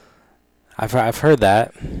heard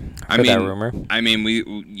that. I've heard that rumor. I mean,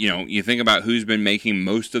 you think about who's been making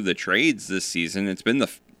most of the trades this season. It's been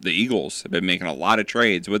the Eagles have been making a lot of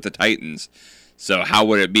trades with the Titans. So how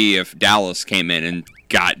would it be if Dallas came in and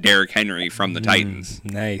got Derrick Henry from the Titans?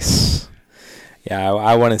 Nice. Yeah,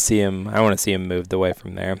 I want to see him. I want to see him moved away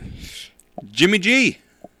from there. Jimmy G.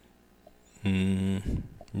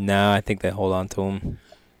 No, I think they hold on to him.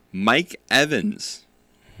 Mike Evans.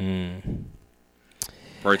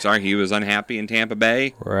 Reports are he was unhappy in Tampa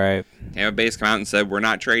Bay. Right. Tampa Bay's come out and said, we're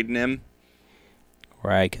not trading him.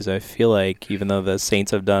 Right, because I feel like even though the Saints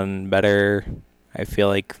have done better, I feel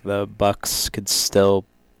like the Bucks could still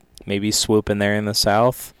maybe swoop in there in the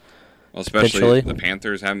South. Well, especially the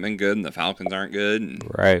Panthers haven't been good and the Falcons aren't good.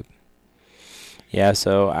 Right. Yeah,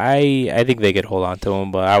 so I think they could hold on to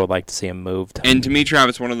him, but I would like to see him moved. And to me,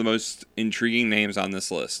 Travis, one of the most intriguing names on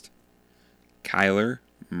this list, Kyler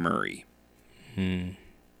Murray.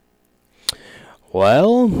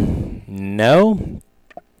 Well, no.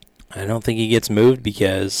 I don't think he gets moved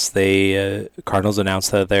because they Cardinals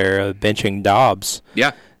announced that they're benching Dobbs.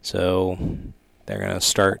 Yeah. So they're going to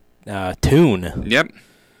start Tune. Yep.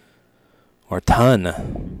 Or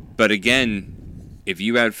Ton. But again, if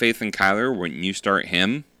you had faith in Kyler, wouldn't you start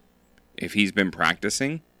him if he's been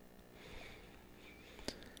practicing?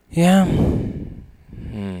 Yeah.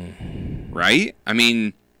 Right? I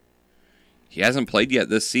mean, he hasn't played yet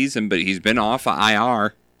this season, but he's been off of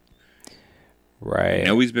IR. Right. I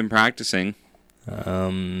know he's been practicing. Said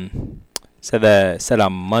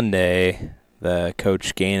on Monday, the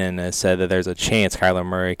coach Gannon has said that there's a chance Kyler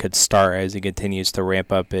Murray could start as he continues to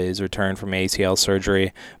ramp up his return from ACL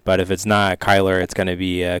surgery. But if it's not Kyler, it's going to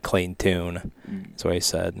be Clayton Tune. That's what he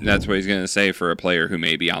said. That's what he's going to say for a player who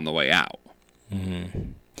may be on the way out.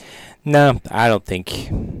 No, I don't think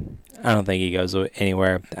he goes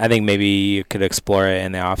anywhere. I think maybe you could explore it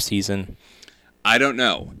in the offseason. I don't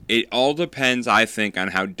know. It all depends, I think, on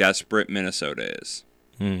how desperate Minnesota is.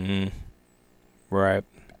 Right.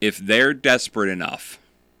 If they're desperate enough.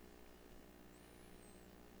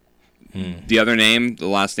 The other name, the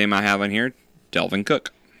last name I have on here, Delvin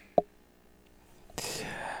Cook. We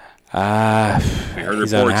heard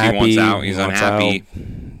reports unhappy. he wants out. He's unhappy.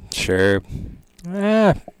 Out. Sure.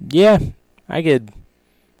 Yeah. I could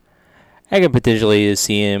potentially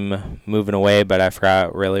see him moving away, but I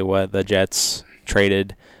forgot really what the Jets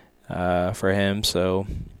traded for him, so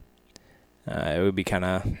it would be kind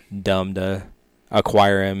of dumb to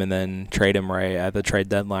acquire him and then trade him right at the trade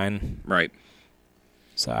deadline. Right.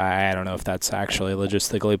 So I don't know if that's actually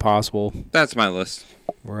logistically possible. That's my list.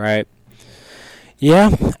 Right.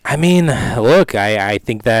 Yeah, I mean, look, I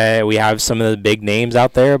think that we have some of the big names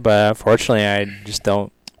out there, but unfortunately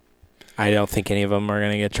I don't think any of them are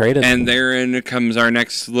going to get traded. And therein comes our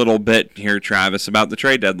next little bit here, Travis, about the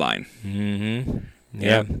trade deadline.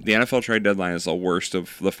 Yeah. The NFL trade deadline is the worst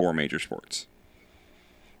of the four major sports.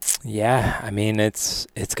 Yeah, I mean, it's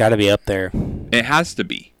got to be up there. It has to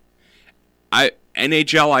be.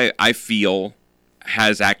 NHL, I feel,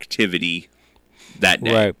 has activity that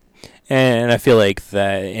day. Right. And I feel like the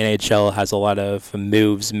NHL has a lot of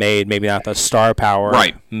moves made, maybe not the star power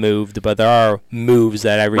moved, but there are moves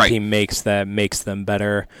that every team makes that makes them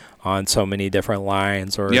better on so many different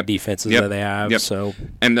lines or defenses that they have. So,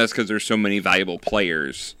 and that's because there's so many valuable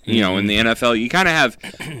players. You know, in the NFL, you kind of have,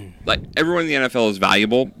 like, everyone in the NFL is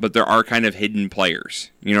valuable, but there are kind of hidden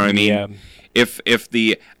players. You know what I mean? Yeah. If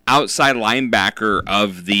the outside linebacker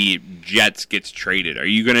of the Jets gets traded, are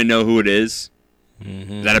you going to know who it is?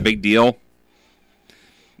 Is that a big deal?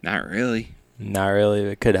 Not really. Not really.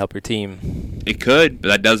 It could help your team. It could, but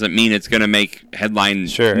that doesn't mean it's going to make headline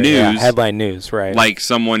news. Yeah, headline news, right. Like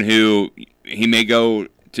someone who, he may go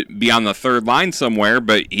to be on the third line somewhere,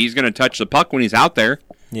 but he's going to touch the puck when he's out there.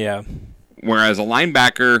 Yeah. Whereas a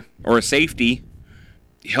linebacker or a safety,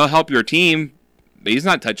 he'll help your team, but he's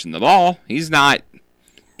not touching the ball. He's not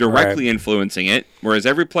directly influencing it, whereas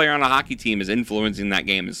every player on a hockey team is influencing that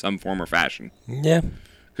game in some form or fashion. Yeah.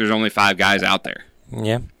 There's only 5 guys out there.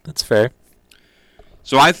 Yeah, that's fair.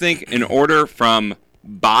 So I think in order from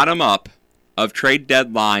bottom up of trade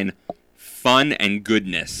deadline fun and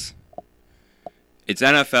goodness, it's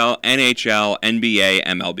NFL, NHL, NBA,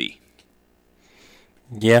 MLB.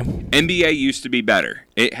 Yeah. NBA used to be better.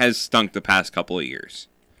 It has stunk the past couple of years.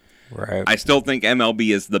 Right. I still think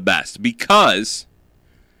MLB is the best because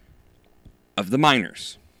of the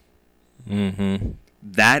minors.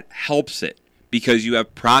 That helps it because you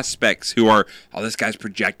have prospects who are, this guy's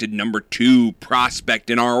projected number 2 prospect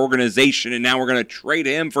in our organization, and now we're going to trade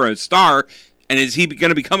him for a star, and is he going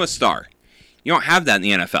to become a star? You don't have that in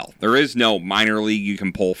the NFL. There is no minor league you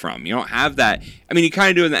can pull from. You don't have that. I mean, you kind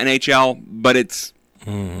of do in the NHL, but it's...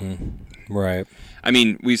 Right. I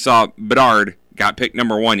mean, we saw Bedard got picked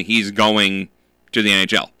number 1. He's going to the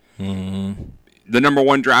NHL. The number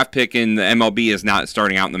 1 draft pick in the MLB is not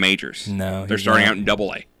starting out in the majors. No, they're starting out in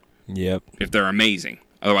AA. Yep. If they're amazing.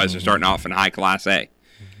 Otherwise, they're starting off in high class A.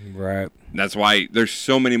 Right. That's why there's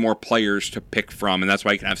so many more players to pick from, and that's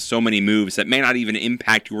why you can have so many moves that may not even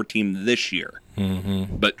impact your team this year,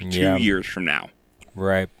 but 2 years from now.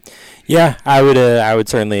 Right. Yeah, I would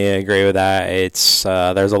certainly agree with that. It's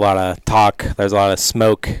there's a lot of talk, there's a lot of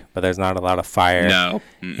smoke, but there's not a lot of fire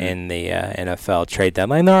in the NFL trade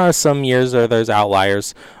deadline. There are some years where there's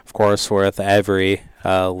outliers, of course, with every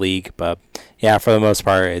league, but yeah, for the most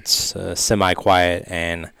part, it's semi-quiet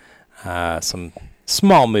and some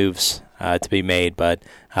small moves to be made, but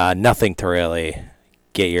nothing to really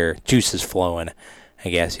get your juices flowing, I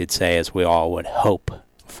guess you'd say, as we all would hope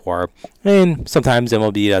for. And sometimes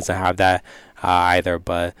MLB doesn't have that either,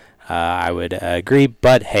 but I would agree.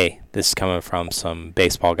 But hey, this is coming from some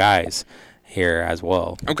baseball guys here as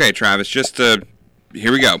well. Okay, Travis, here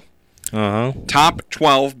we go. Top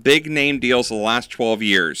 12 big name deals of the last 12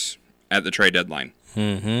 years at the trade deadline.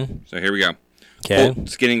 So here we go. Okay.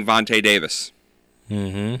 Colts getting Vontae Davis.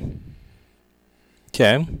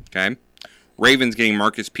 Okay. Ravens getting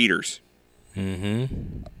Marcus Peters.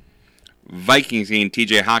 Vikings getting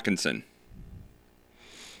TJ Hawkinson.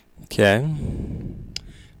 Okay.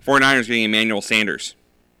 49ers getting Emmanuel Sanders.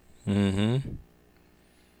 Ravens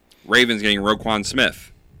getting Roquan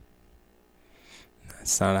Smith.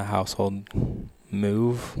 That's not a household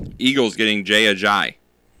move. Eagles getting Jay Ajayi.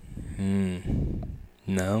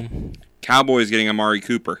 No. Cowboys getting Amari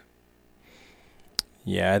Cooper.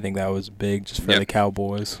 Yeah, I think that was big just for the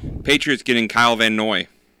Cowboys. Patriots getting Kyle Van Noy.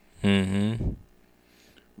 Rams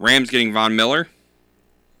getting Von Miller.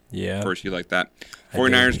 Yeah. Of course, you like that.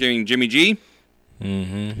 49ers getting Jimmy G.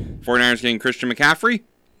 49ers getting Christian McCaffrey.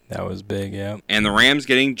 That was big, yeah. And the Rams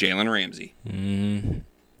getting Jalen Ramsey.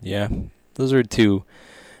 Yeah. Those are two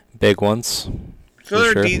big ones.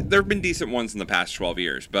 So there have been decent ones in the past 12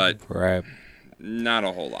 years, but not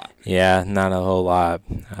a whole lot. Yeah, not a whole lot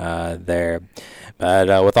there.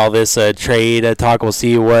 But with all this trade talk, we'll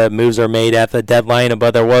see what moves are made at the deadline.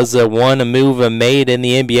 But there was one move made in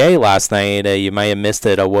the NBA last night. You might have missed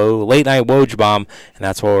it, a late night Woj bomb, and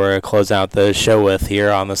that's what we're closing out the show with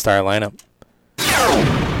here on the Star Lineup.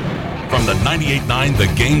 From the 98.9 The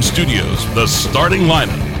Game Studios, the starting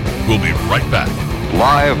lineup. We'll be right back.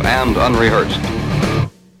 Live and unrehearsed.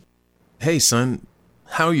 Hey, son.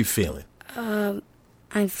 How are you feeling? I'm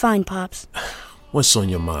fine, Pops. What's on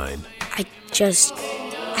your mind? I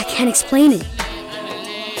can't explain it.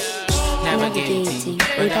 Navigating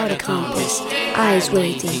without a compass, eyes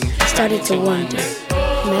waiting, started to wonder.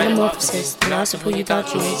 Metamorphosis, the loss of who you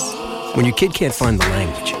thought you was. When your kid can't find the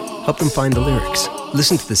language, help them find the lyrics.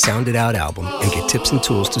 Listen to the Sound It Out album and get tips and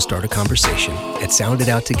tools to start a conversation at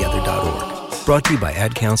sounditouttogether.org. Brought to you by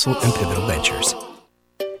Ad Council and Pivotal Ventures.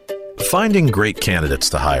 Finding great candidates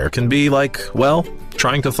to hire can be like, well,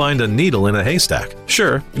 trying to find a needle in a haystack.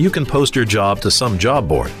 Sure, you can post your job to some job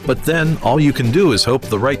board, but then all you can do is hope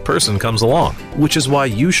the right person comes along, which is why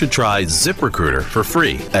you should try ZipRecruiter for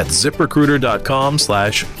free at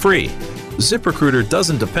ZipRecruiter.com/free. ZipRecruiter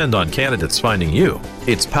doesn't depend on candidates finding you.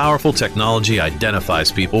 Its powerful technology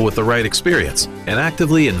identifies people with the right experience and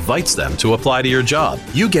actively invites them to apply to your job.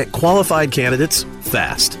 You get qualified candidates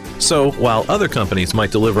fast. So while other companies might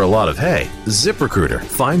deliver a lot of hay, ZipRecruiter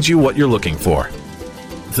finds you what you're looking for.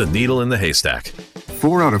 The needle in the haystack.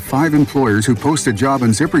 4 out of 5 employers who post a job on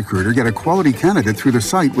ZipRecruiter get a quality candidate through the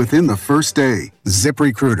site within the first day.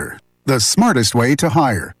 ZipRecruiter, the smartest way to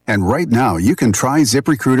hire. And right now, you can try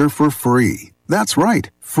ZipRecruiter for free. That's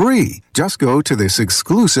right, free. Just go to this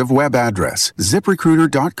exclusive web address,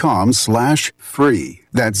 ZipRecruiter.com/free.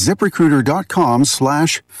 That's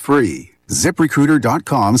ZipRecruiter.com/free.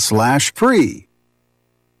 ZipRecruiter.com/free.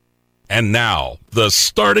 And now, the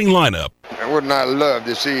starting lineup. And wouldn't I love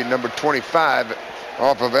to see number 25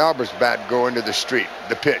 off of Albert's bat go into the street,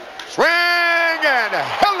 the pit. Swing and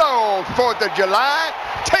hello, 4th of July.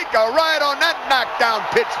 Take a ride on that knockdown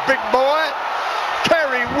pitch, big boy.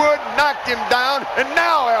 Kerry Wood knocked him down, and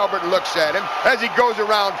now Albert looks at him as he goes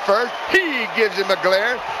around first. He gives him a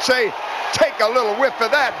glare. Say, take a little whiff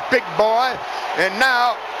of that, big boy. And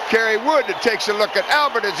now Kerry Wood takes a look at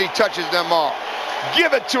Albert as he touches them all.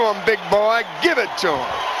 Give it to him, big boy. Give it to him.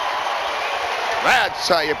 That's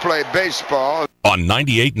how you play baseball. On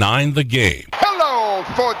 98.9 The Game. Hello,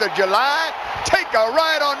 4th of July. Take a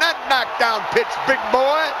ride on that knockdown pitch, big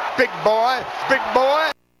boy. Big boy. Big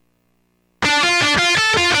boy.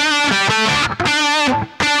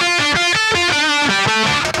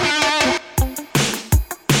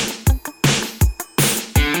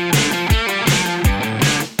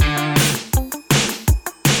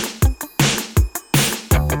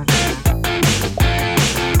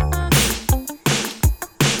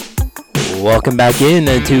 Welcome back in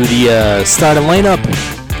to the starting lineup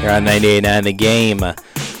Here on 98.9 The Game.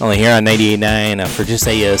 Only here on 98.9 for just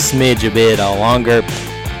a smidge a bit longer.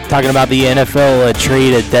 Talking about the NFL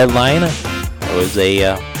trade deadline. It was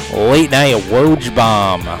a late night Woj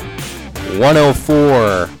bomb.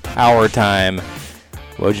 1:04 our time.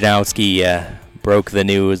 Wojnarowski broke the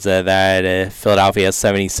news that Philadelphia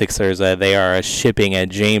 76ers, they are shipping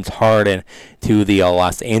James Harden to the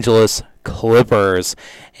Los Angeles Clippers.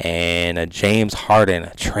 And James Harden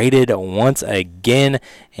traded once again.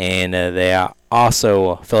 And they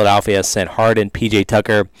also, Philadelphia sent Harden, P.J.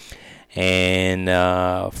 Tucker, and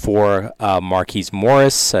for Marquise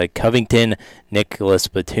Morris, Covington, Nicholas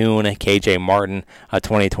Batum, K.J. Martin, a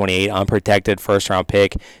 2028 unprotected first-round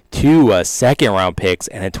pick, 2 second-round picks,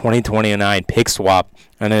 and a 2029 pick swap,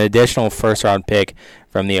 and an additional first-round pick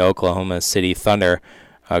from the Oklahoma City Thunder,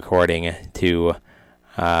 according to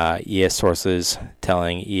ES sources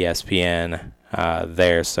telling ESPN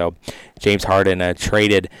there. So James Harden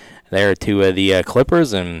traded there to the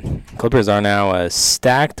Clippers, and Clippers are now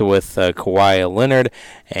stacked with Kawhi Leonard,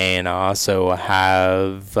 and also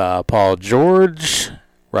have Paul George,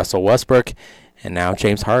 Russell Westbrook, and now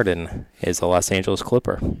James Harden is a Los Angeles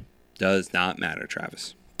Clipper. Does not matter,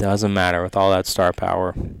 Travis. Doesn't matter with all that star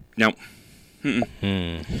power. No.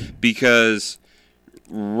 Because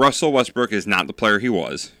Russell Westbrook is not the player he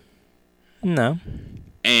was. No.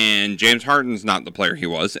 And James Harden's not the player he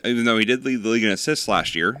was, even though he did lead the league in assists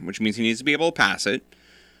last year, which means he needs to be able to pass it.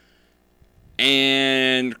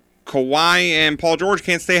 And Kawhi and Paul George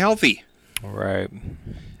can't stay healthy. Right.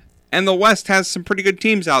 And the West has some pretty good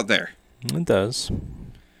teams out there. It does.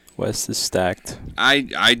 West is stacked.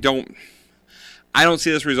 I don't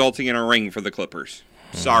see this resulting in a ring for the Clippers.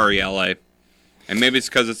 Sorry, LA. And maybe it's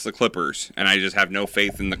because it's the Clippers, and I just have no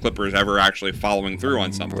faith in the Clippers ever actually following through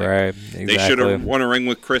on something. Right, exactly. They should have won a ring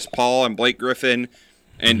with Chris Paul and Blake Griffin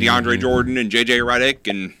and DeAndre Jordan and J.J. Redick.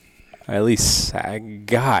 And at least I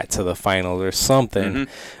got to the finals or something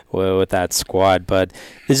with that squad. But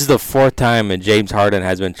this is the 4th time that James Harden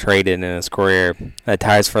has been traded in his career. That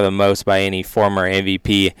ties for the most by any former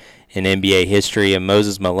MVP in NBA history. And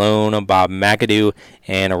Moses Malone, Bob McAdoo,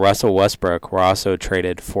 and Russell Westbrook were also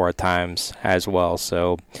traded 4 times as well.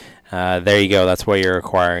 So there you go. That's what you're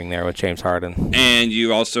acquiring there with James Harden. And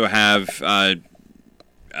you also have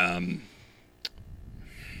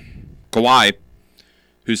Kawhi,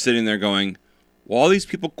 who's sitting there going, "Will all these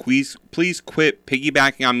people please quit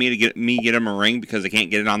piggybacking on me to get them a ring because they can't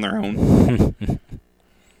get it on their own?"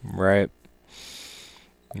 Right.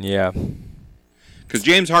 Yeah. Because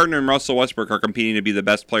James Harden and Russell Westbrook are competing to be the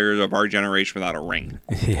best players of our generation without a ring.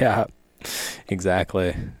 Yeah,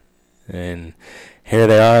 exactly. And here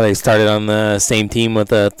they are. They started on the same team with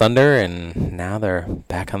the Thunder, and now they're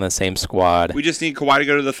back on the same squad. We just need Kawhi to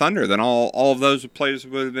go to the Thunder. Then all of those players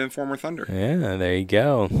would have been former Thunder. Yeah, there you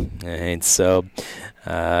go. And so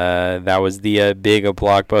that was the big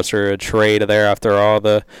blockbuster trade there after all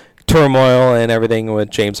the turmoil and everything with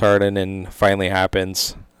James Harden, and finally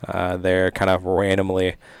happens. There kind of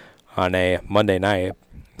randomly on a Monday night,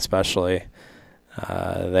 especially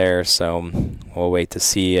there. So we'll wait to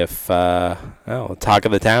see if talk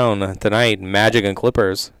of the town tonight, Magic and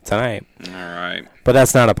Clippers tonight. All right. But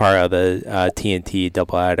that's not a part of the TNT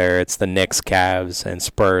doubleheader. It's the Knicks, Cavs, and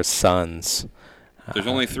Spurs, Suns. There's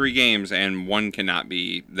only 3 games, and one cannot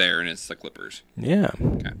be there, and it's the Clippers. Yeah.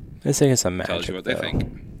 Okay. It's against the Magic. Tells you what they think.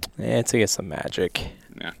 Yeah, it's against the Magic.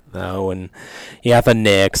 Yeah. Though, and you have the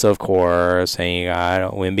Knicks, of course, and you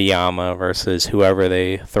got Wembanyama versus whoever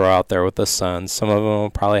they throw out there with the Suns. Some of them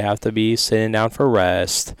will probably have to be sitting down for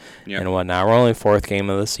rest and whatnot. We're only 4th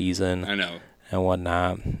game of the season. I know. And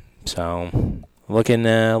whatnot. So, looking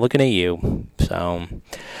at you. So,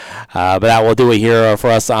 but that will do it here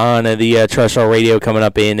for us on the terrestrial radio. Coming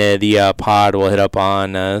up in the pod, we'll hit up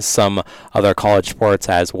on some other college sports,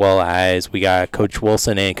 as well as we got Coach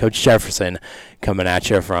Wilson and Coach Jefferson coming at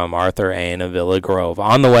you from Arthur and Villa Grove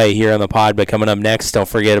on the way here on the pod. But coming up next, don't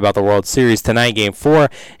forget about the World Series tonight, Game 4,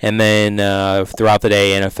 and then throughout the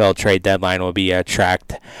day, NFL trade deadline will be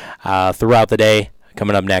tracked throughout the day.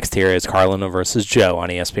 Coming up next here is Carlin versus Joe on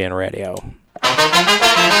ESPN Radio.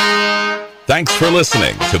 Thanks for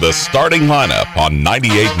listening to the starting lineup on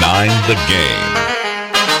 98.9 The Game.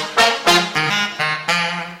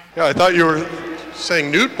 Yeah, I thought you were saying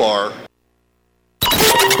Newt Bar.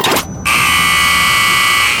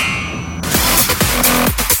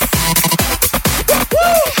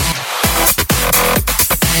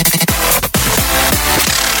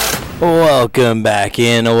 Welcome back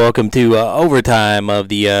in. Welcome to overtime of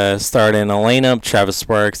the starting lineup. Travis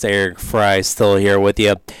Sparks, Eric Fry still here with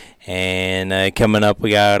you. And coming up,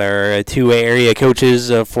 we got our 2 area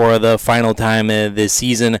coaches for the final time this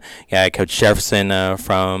season. Got Coach Jefferson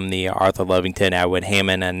from the Arthur Lovington Atwood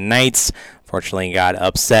Hammond Knights. Fortunately, got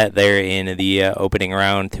upset there in the opening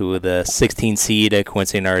round to the 16 seed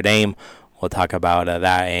Quincy Notre Dame. We'll talk about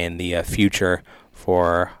that and the future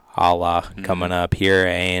for ALAH coming up here.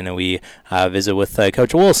 And we visit with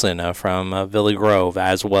Coach Wilson from Villa Grove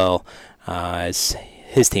as well, as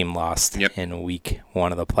his team lost in week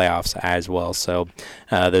 1 of the playoffs as well. So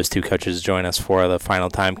those 2 coaches join us for the final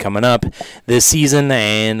time coming up this season.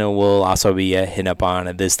 And we'll also be hitting up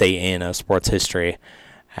on this day in sports history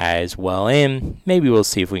as well. And maybe we'll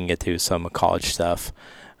see if we can get to some college stuff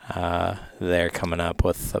there coming up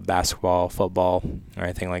with basketball, football, or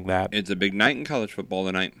anything like that. It's a big night in college football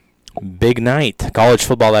tonight. Big night. College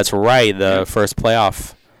football, that's right. The first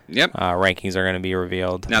playoff rankings are going to be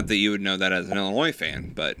revealed. Not that you would know that as an Illinois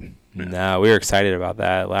fan, but... No, we were excited about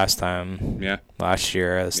that last time. Yeah. Last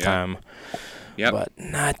year, this time. Yep. But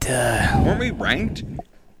not... Weren't we ranked?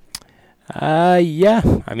 Yeah.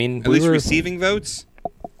 I mean, At least receiving votes?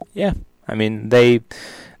 Yeah. I mean, they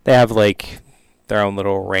have, like, their own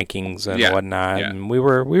little rankings and whatnot. Yeah. And we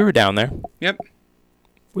were down there. Yep.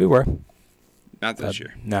 We were. Not this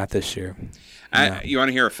year. Not this year. No. You want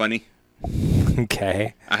to hear a funny?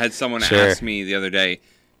 Okay. I had someone ask me the other day,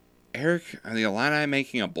 Eric, are the Illini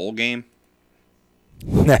making a bowl game?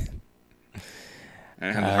 And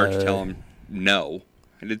I had the heart to tell him no.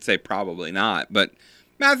 I did say probably not, but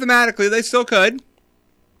mathematically they still could.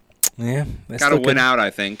 Yeah. Got to win out, I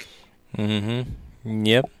think. Mm-hmm.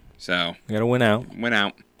 Yep. So. Got to win out. Win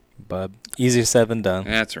out. But easier said than done.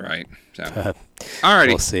 That's right. So. Alrighty.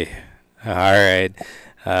 We'll see. All right.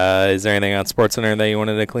 Is there anything on SportsCenter that you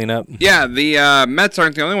wanted to clean up? Yeah, the Mets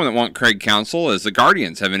aren't the only one that want Craig Counsell, as the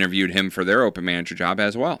Guardians have interviewed him for their open manager job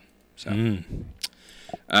as well. So,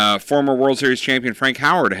 former World Series champion Frank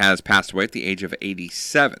Howard has passed away at the age of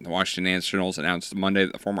 87. The Washington Nationals announced Monday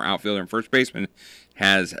that the former outfielder and first baseman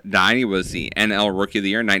has died. He was the NL Rookie of the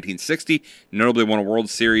Year in 1960, notably won a World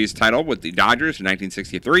Series title with the Dodgers in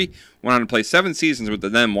 1963, went on to play 7 seasons with the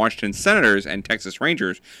then Washington Senators and Texas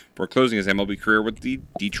Rangers before closing his MLB career with the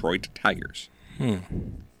Detroit Tigers.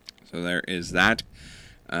 So there is that.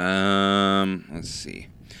 Let's see.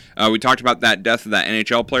 We talked about that death of that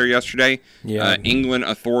NHL player yesterday. Yeah. England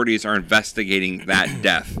authorities are investigating that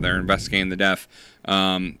death. They're investigating the death.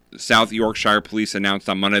 South Yorkshire police announced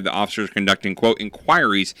on Monday that officers are conducting, quote,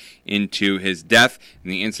 inquiries into his death,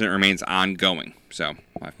 and the incident remains ongoing. So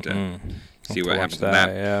we'll have to see what happens with that.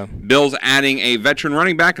 Yeah. Bills adding a veteran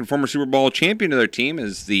running back and former Super Bowl champion to their team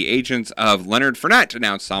as the agents of Leonard Fournette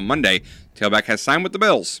announced on Monday. Tailback has signed with the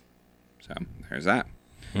Bills. So there's that.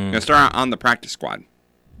 Going to start out on the practice squad.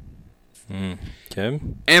 Okay.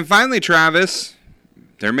 And finally, Travis,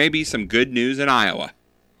 there may be some good news in Iowa.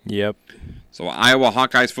 Yep. So Iowa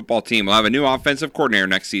Hawkeyes football team will have a new offensive coordinator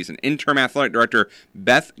next season. Interim athletic director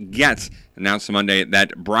Beth Getz announced on Monday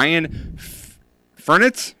that Brian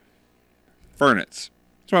Furnitz, that's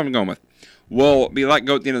what I'm going with, will be let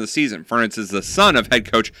go at the end of the season. Furnitz is the son of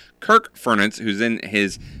head coach Kirk Furnitz, who's in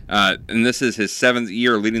his, and this is his 7th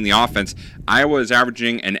year leading the offense. Iowa is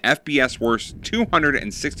averaging an FBS worst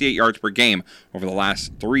 268 yards per game over the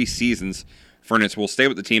last 3 seasons. Furnitz will stay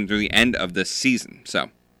with the team through the end of this season. So.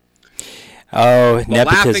 The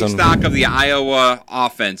nepotism. Laughing stock of the Iowa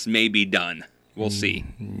offense may be done. We'll see.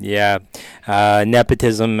 Yeah.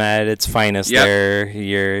 Nepotism at its finest there.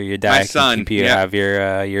 Your dad can keep you have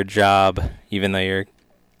your job, even though you're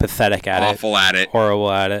pathetic at it. Awful at it.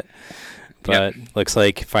 Horrible at it. But looks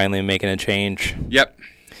like finally making a change. Yep.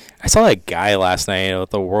 I saw that guy last night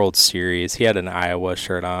at the World Series. He had an Iowa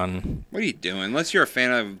shirt on. What are you doing? Unless you're a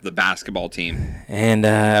fan of the basketball team. And,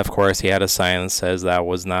 of course, he had a sign that says that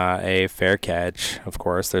was not a fair catch. Of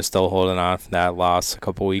course, they're still holding on from that loss a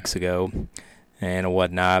couple weeks ago and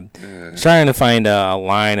whatnot. Trying to find a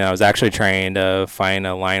line. I was actually trying to find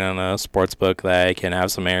a line on a sports book that I can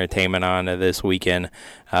have some entertainment on this weekend.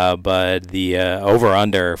 But the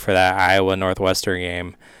over-under for that Iowa Northwestern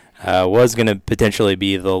game was going to potentially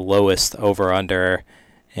be the lowest over-under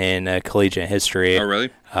in collegiate history. Oh,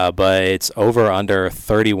 really? But it's over-under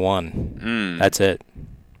 31. That's it.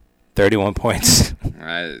 31 points.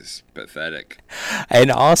 That is pathetic.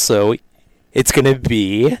 And also, it's going to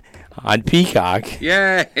be on Peacock.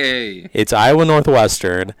 Yay! It's Iowa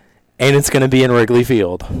Northwestern, and it's going to be in Wrigley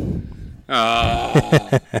Field.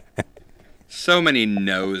 Oh. So many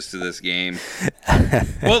no's to this game.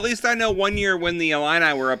 Well, at least I know one year when the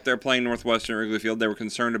Illini were up there playing Northwestern Wrigley Field, they were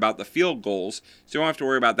concerned about the field goals, so you don't have to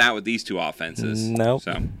worry about that with these 2 offenses. Nope.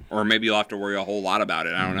 So, or maybe you'll have to worry a whole lot about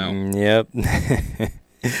it. I don't know. Yep.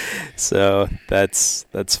 So that's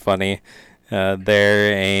funny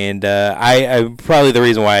there. And I probably the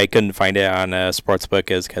reason why I couldn't find it on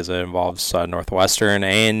Sportsbook is because it involves Northwestern,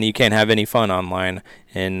 and you can't have any fun online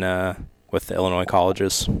with the Illinois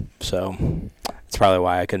colleges. So that's probably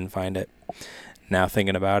why I couldn't find it. Now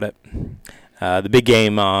thinking about it. The big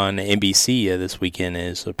game on NBC this weekend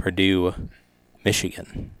is Purdue,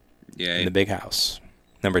 Michigan. Yeah. In the big house.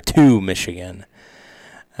 Number 2, Michigan.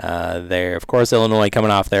 There, of course, Illinois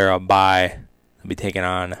coming off their bye. They'll be taking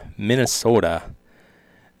on Minnesota.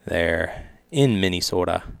 There in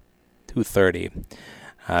Minnesota. 2:30.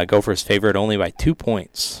 Gophers favored only by 2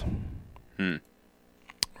 points.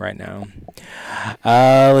 Right now.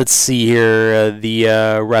 Let's see here.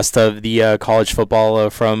 The rest of the college football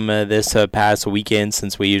from this past weekend,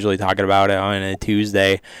 since we usually talk about it on a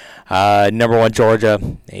Tuesday. Number 1, Georgia.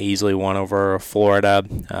 They easily won over Florida.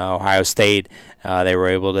 Ohio State, they were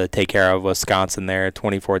able to take care of Wisconsin there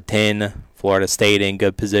 24-10. Florida State in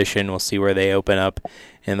good position. We'll see where they open up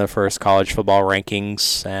in the first college football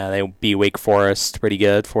rankings. They beat Wake Forest pretty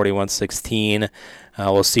good, 41-16.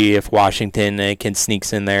 We'll see if Washington can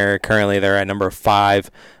sneaks in there. Currently, they're at number 5,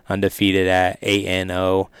 undefeated at 8-0.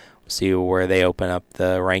 We'll see where they open up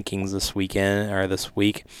the rankings this weekend or this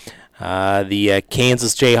week. The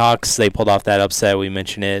Kansas Jayhawks, they pulled off that upset. We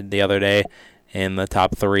mentioned it the other day in the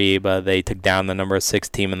top 3, but they took down the number 6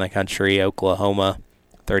 team in the country, Oklahoma,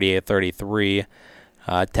 38-33.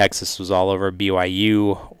 Texas was all over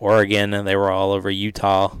BYU. Oregon, they were all over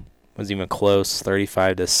Utah. Was even close,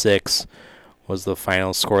 35-6. Was the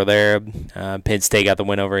final score there. Penn State got the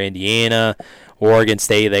win over Indiana. Oregon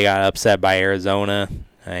State, they got upset by Arizona,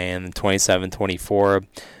 and 27-24.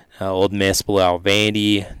 Old Miss blew out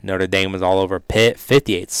Vandy. Notre Dame was all over Pitt,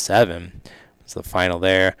 58-7. Was the final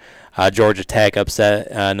there. Georgia Tech upset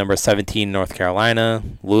number 17 North Carolina.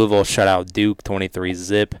 Louisville shut out Duke,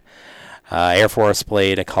 23-zip. Air Force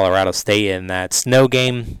played at Colorado State in that snow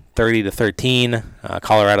game, 30-13.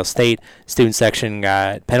 Colorado State student section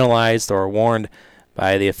got penalized or warned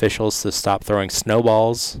by the officials to stop throwing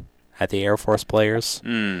snowballs at the Air Force players.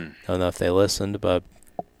 Don't know if they listened, but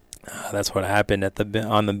that's what happened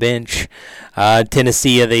on the bench.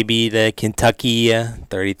 Tennessee, they beat Kentucky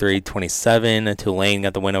 33-27. Tulane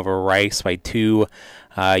got the win over Rice by 2.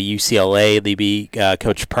 UCLA, they beat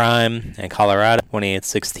Coach Prime and Colorado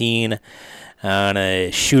 28-16. On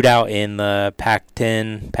a shootout in the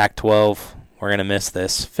Pac-10, Pac-12, we're going to miss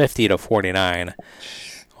this. 50-49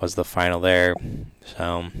 was the final there.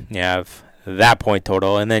 So you have that point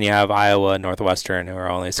total. And then you have Iowa and Northwestern, who are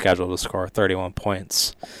only scheduled to score 31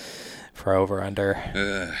 points for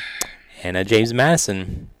over-under. And James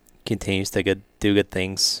Madison continues to do good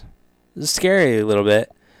things. It's scary a little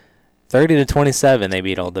bit. 30-27, they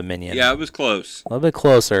beat Old Dominion. Yeah, it was close. A little bit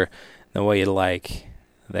closer than what you'd like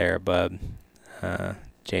there, but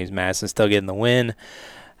James Madison still getting the win.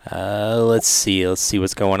 Let's see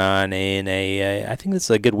what's going on in I think this is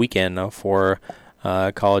a good weekend for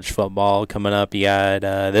college football coming up. You got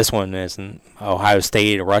this one is Ohio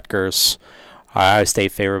State, Rutgers. Ohio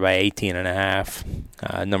State favored by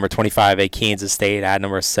 18.5. Number 25 at Kansas State at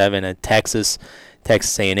number 7 at Texas.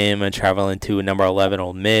 Texas A&M traveling to number 11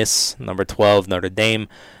 Ole Miss. Number 12 Notre Dame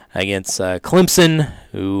against Clemson,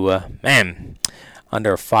 who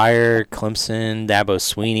under fire. Clemson, Dabo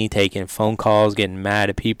Swinney taking phone calls, getting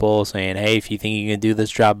mad at people, saying, "Hey, if you think you can do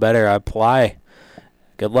this job better, apply.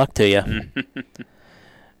 Good luck to you."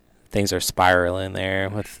 Things are spiraling there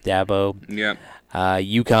with Dabo. Yep.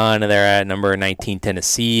 UConn, they're at number 19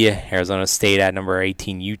 Tennessee. Arizona State at number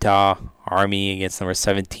 18 Utah. Army against number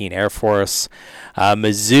 17 Air Force.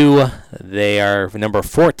 Mizzou, they are number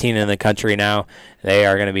 14 in the country now. They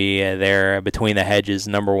are going to be there between the hedges.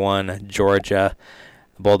 Number 1 Georgia.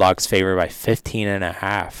 The Bulldogs favored by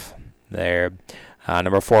 15.5. There.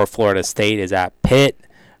 Number 4 Florida State is at Pitt.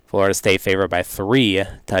 Florida State favored by 3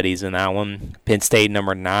 tutties in that one. Penn State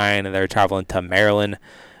number 9. They're traveling to Maryland.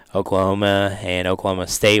 Oklahoma and Oklahoma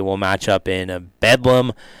State will match up in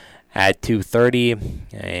Bedlam at 2:30,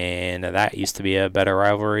 and that used to be a better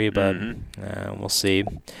rivalry, but we'll see.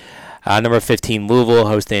 Number 15 Louisville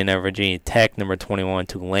hosting Virginia Tech. Number 21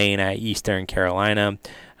 Tulane at Eastern Carolina.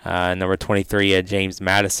 Number 23 James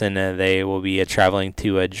Madison. They will be traveling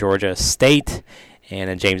to Georgia State,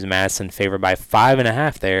 and James Madison favored by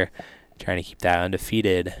 5.5 there, trying to keep that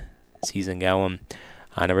undefeated season going.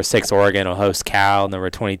 Number 6 Oregon will host Cal. Number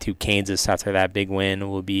 22 Kansas, after that big win,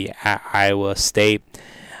 will be at Iowa State.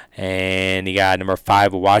 And you got number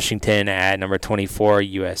 5 Washington at number 24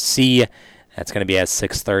 USC. That's going to be at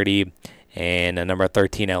 6:30. And number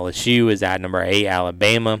 13 LSU is at number 8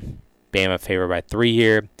 Alabama. Bama favored by 3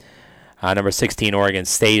 here. Number 16, Oregon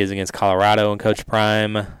State is against Colorado in Coach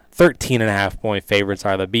Prime. 13.5-point favorites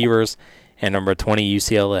are the Beavers. And number 20,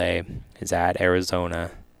 UCLA is at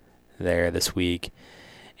Arizona there this week.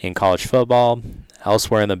 In college football,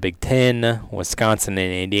 elsewhere in the Big Ten, Wisconsin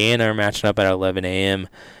and Indiana are matching up at 11 a.m.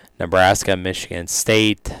 Nebraska, Michigan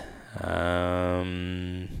State.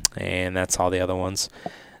 And that's all the other ones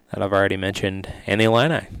that I've already mentioned. And the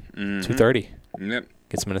Illini, 2:30. Yep.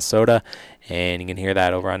 Against Minnesota. And you can hear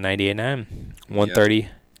that over on 98.9. 1:30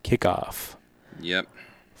 kickoff. Yep.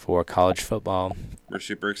 For college football. We're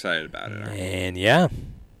super excited about it. And, yeah,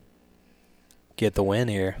 get the win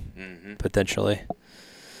here, potentially.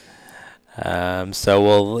 So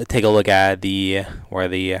we'll take a look at where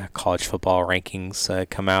the college football rankings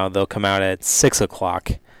come out. They'll come out at 6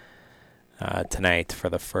 o'clock tonight for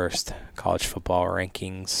the first college football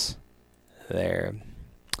rankings there.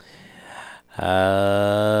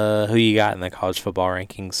 Who you got in the college football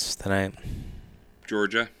rankings tonight?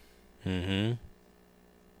 Georgia.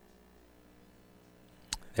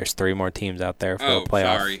 There's 3 more teams out there for the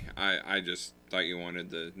playoff. Oh, sorry. I just thought you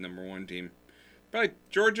wanted the number 1 team. Probably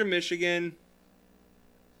Georgia, Michigan.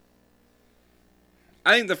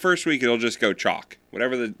 I think the first week it'll just go chalk.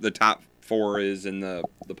 Whatever the top 4 is in the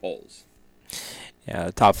polls. Yeah,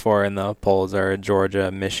 the top 4 in the polls are Georgia,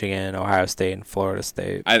 Michigan, Ohio State, and Florida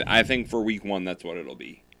State. I think for week 1 that's what it'll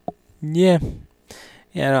be. Yeah.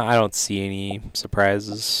 Yeah, no, I don't see any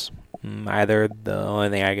surprises either. The only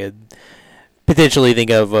thing I could potentially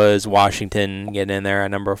think of was Washington getting in there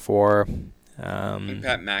at number 4. I think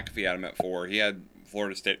Pat McAfee had him at 4. He had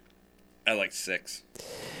Florida State at like 6.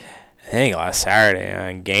 I think last Saturday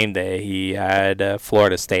on game day he had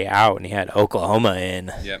Florida State out and he had Oklahoma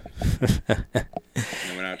in. Yep.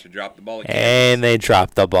 They went out to drop the ball again. And they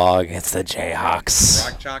dropped the ball against the Jayhawks.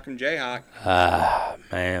 Rock, chalk, and Jayhawk.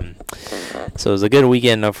 Man. So it was a good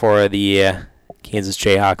weekend for the Kansas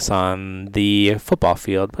Jayhawks on the football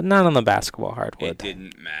field, but not on the basketball hardwood. It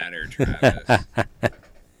didn't matter, Travis.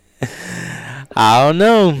 I don't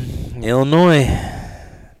know. Illinois.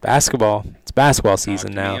 Basketball. It's basketball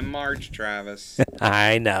season now. In March, Travis.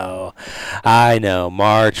 I know.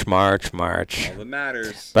 March. All that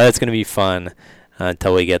matters. But it's going to be fun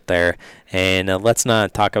until we get there. And let's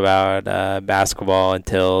not talk about basketball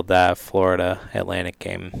until that Florida-Atlantic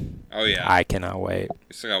game. Oh, yeah. I cannot wait.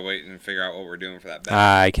 We still got to wait and figure out what we're doing for that bet.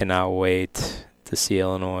 I cannot wait to see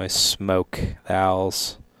Illinois smoke the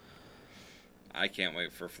Owls. I can't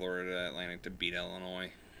wait for Florida Atlantic to beat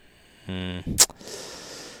Illinois. I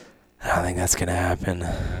don't think that's going to happen.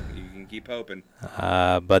 You can keep hoping.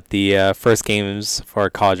 But the first games for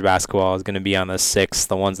college basketball is going to be on the 6th,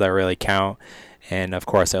 the ones that really count. And, of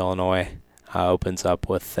course, Illinois opens up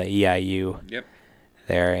with the EIU. Yep.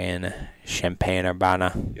 There in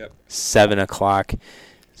Champaign-Urbana. Yep. 7 o'clock.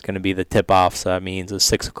 It's going to be the tip-off, so that means a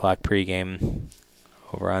 6 o'clock pregame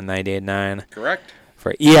over on 98.9. Correct.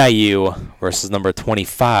 For EIU versus number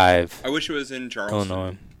 25. I wish it was in Charleston.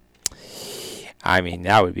 Illinois. I mean,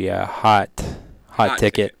 that would be a hot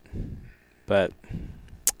ticket. But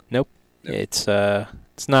nope. It's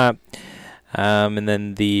not. And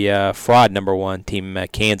then the fraud number 1 team,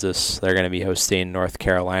 Kansas, they're going to be hosting North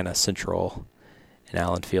Carolina Central in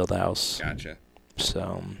Allen Fieldhouse. Gotcha.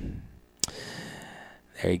 So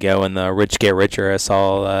there you go. And the rich get richer. I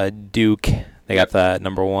saw Duke. They got the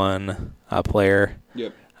number 1 player.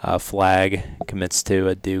 Yep. Flag commits to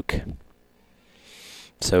a Duke.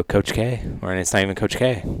 So Coach K, or it's not even Coach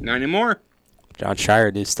K. Not anymore. John Shire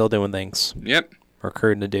is still doing things. Yep.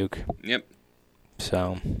 Recruiting to Duke. Yep.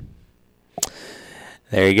 So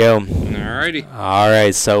there you go. Alrighty. All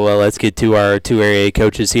right, so let's get to our 2 area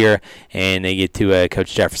coaches here, and they get to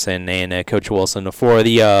Coach Jefferson and Coach Wilson for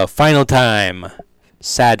the final time.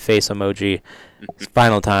 Sad face emoji.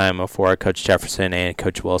 Final time for Coach Jefferson and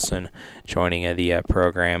Coach Wilson joining the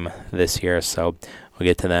program this year. So we'll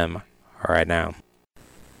get to them right now.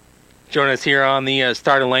 Joining us here on the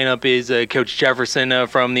starting lineup is Coach Jefferson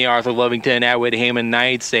from the Arthur Lovington Atwood Hammond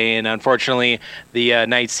Knights, and unfortunately the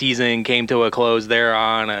Knights season came to a close there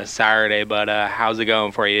on Saturday, but how's it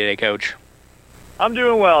going for you today, Coach? I'm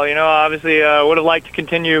doing well. Obviously would have liked to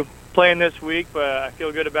continue playing this week, but I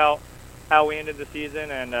feel good about how we ended the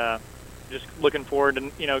season, and just looking forward to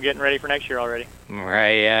getting ready for next year already.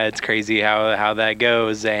 Right, yeah, it's crazy how that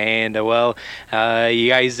goes. And you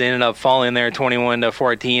guys ended up falling there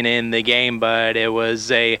 21-14 in the game, but it was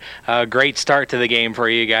a great start to the game for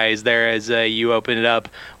you guys there as you opened it up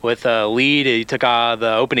with a lead. You took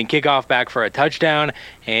the opening kickoff back for a touchdown,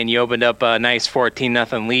 and you opened up a nice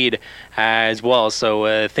 14-0 lead as well.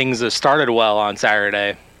 So things started well on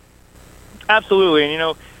Saturday. Absolutely,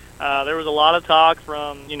 and there was a lot of talk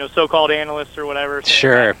from, so-called analysts or whatever.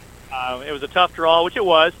 Sure. It was a tough draw, which it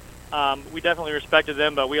was. We definitely respected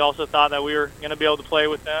them, but we also thought that we were going to be able to play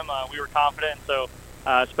with them. We were confident, so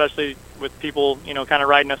especially with people, kind of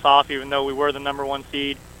riding us off, even though we were the number 1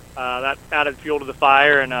 seed, that added fuel to the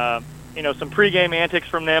fire. And, some pregame antics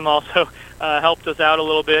from them also helped us out a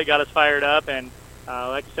little bit, got us fired up. And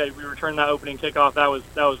like I said, we returned that opening kickoff.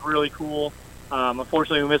 That was really cool.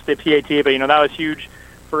 Unfortunately, we missed the PAT, but, that was huge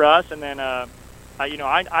for us. And then,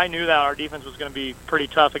 I knew that our defense was going to be pretty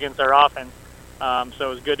tough against their offense. So it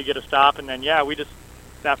was good to get a stop. And then,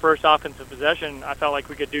 that first offensive possession, I felt like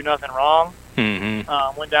we could do nothing wrong.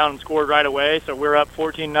 Mm-hmm. Went down and scored right away. So we're up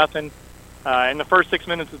 14-0 in the first 6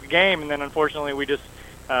 minutes of the game. And then, unfortunately, we just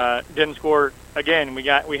didn't score again.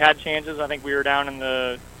 We had chances. I think we were down in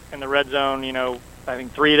the red zone, I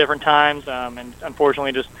think 3 different times. And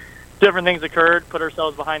unfortunately, just different things occurred, put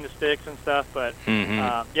ourselves behind the sticks and stuff. But,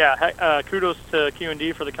 kudos to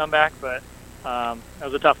Q&D for the comeback. But that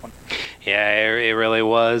was a tough one. Yeah, it really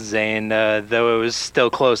was. And though it was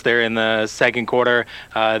still close there in the second quarter,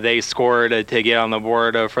 they scored to get on the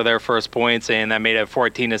board for their first points, and that made it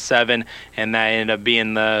 14-7. And that ended up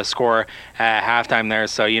being the score at halftime there.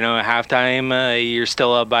 So, at halftime, you're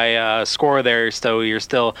still up by a score there. So you're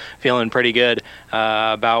still feeling pretty good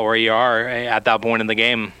about where you are at that point in the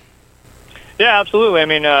game. Yeah, absolutely. I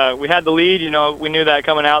mean, we had the lead. We knew that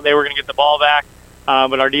coming out they were going to get the ball back.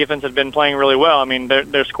 But our defense had been playing really well. I mean,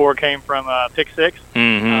 their score came from pick 6.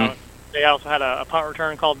 Mm-hmm. They also had a punt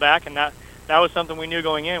return called back, and that was something we knew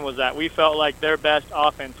going in, was that we felt like their best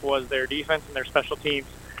offense was their defense and their special teams.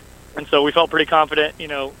 And so we felt pretty confident,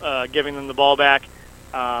 giving them the ball back.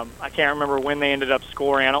 I can't remember when they ended up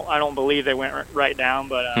scoring. I don't believe they went right down,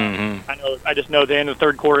 but I just know at the end of the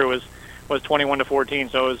third quarter was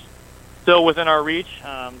 21-14, so it was still within our reach.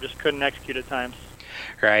 Just couldn't execute at times.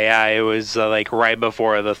 Right, yeah, it was like right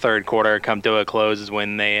before the third quarter come to a close is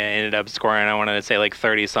when they ended up scoring. I wanted to say like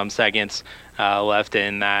 30-some seconds left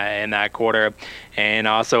in that quarter. And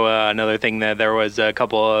also another thing, that there was a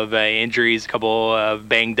couple of injuries, a couple of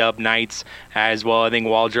banged up nights as well. I think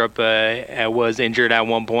Waldrop was injured at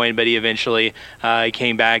one point, but he eventually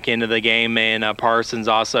came back into the game. And Parsons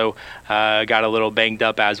also got a little banged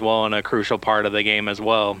up as well in a crucial part of the game as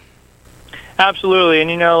well. Absolutely,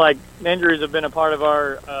 and injuries have been a part of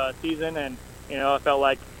our season, and I felt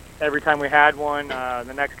like every time we had one,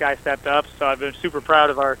 the next guy stepped up. So I've been super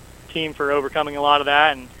proud of our team for overcoming a lot of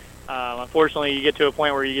that. And unfortunately, you get to a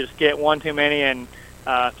point where you just get one too many, and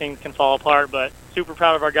things can fall apart. But super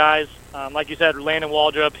proud of our guys. Like you said, Landon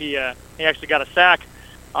Waldrop, he actually got a sack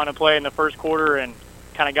on a play in the first quarter and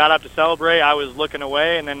kind of got up to celebrate. I was looking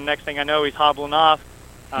away, and then the next thing I know, he's hobbling off.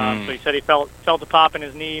 So he said he felt a pop in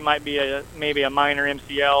his knee, might be maybe a minor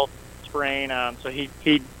MCL sprain. So he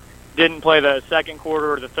didn't play the second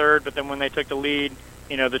quarter or the third, but then when they took the lead,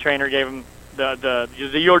 the trainer gave him the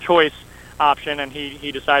your choice option, and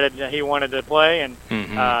he decided that he wanted to play, and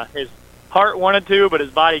his heart wanted to, but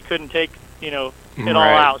his body couldn't take it all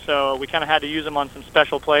out. So we kind of had to use him on some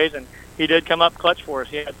special plays, and he did come up clutch for us.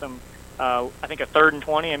 He had some, I think, a 3rd and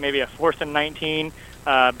 20 and maybe a 4th and 19.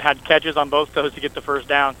 Had catches on both those to get the first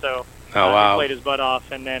down, so he played his butt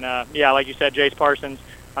off. And then, like you said, Jace Parsons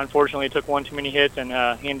unfortunately took one too many hits, and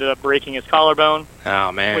he ended up breaking his collarbone.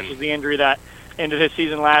 Oh, man. Which is the injury that ended his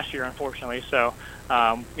season last year, unfortunately. So,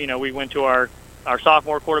 we went to our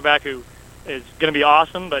sophomore quarterback, who is going to be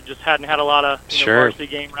awesome, but just hadn't had a lot of varsity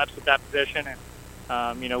game reps at that position.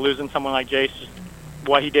 And, losing someone like Jace, just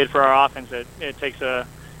what he did for our offense, it takes a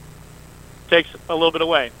little bit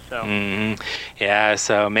away. So yeah,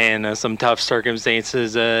 so man, some tough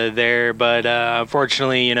circumstances there, but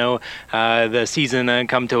unfortunately, the season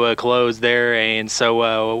come to a close there. And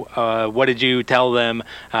so what did you tell them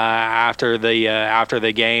after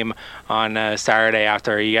the game on Saturday,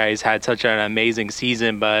 after you guys had such an amazing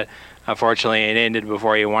season, but unfortunately it ended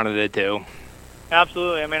before you wanted it to?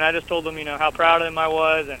 Absolutely. I mean, I just told them how proud of them I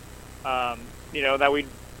was, and that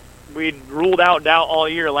we'd ruled out doubt all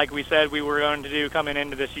year, like we said we were going to do coming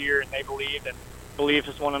into this year, and they believed, and belief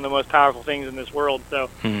is one of the most powerful things in this world. So,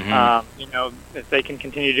 if they can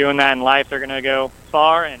continue doing that in life, they're going to go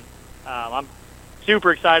far. And I'm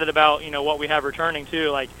super excited about, what we have returning too.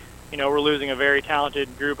 Like, we're losing a very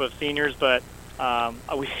talented group of seniors, but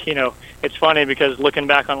it's funny because looking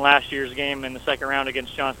back on last year's game in the second round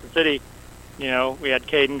against Johnston City, we had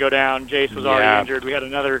Caden go down, Jace was already injured, we had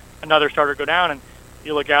another starter go down, and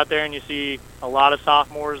you look out there and you see a lot of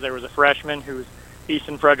sophomores. There was a freshman who's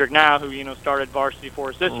Easton Frederick now, who started varsity for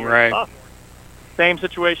us this year. Right. Same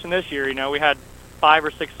situation this year. We had 5 or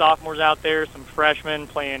 6 sophomores out there, some freshmen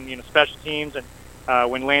playing special teams, and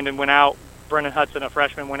when Landon went out, Brennan Hudson, a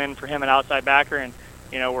freshman, went in for him at outside backer, and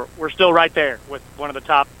we're still right there with one of the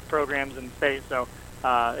top programs in the state. So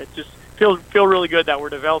it just feel really good that we're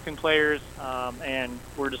developing players, and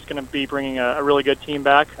we're just going to be bringing a really good team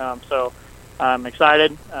back. So I'm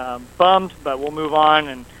excited, bummed, but we'll move on,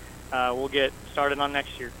 and we'll get started on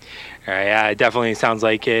next year. All right, yeah, it definitely sounds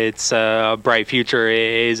like it's a bright future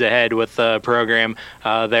is ahead with the program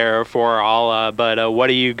there for ALAH. But what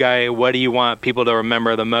do you want people to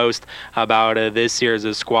remember the most about this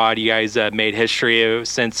year's squad? You guys made history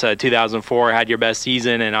since 2004, had your best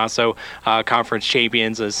season, and also conference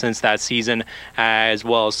champions since that season as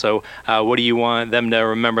well. So what do you want them to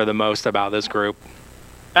remember the most about this group?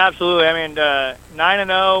 Absolutely. I mean,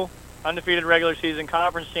 9-0, undefeated regular season,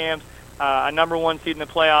 conference champs. A number one seed in the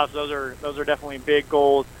playoffs, those are definitely big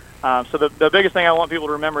goals. So the biggest thing I want people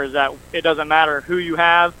to remember is that it doesn't matter who you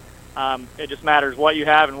have. It just matters what you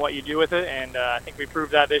have and what you do with it. And I think we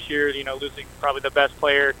proved that this year, losing probably the best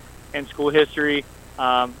player in school history.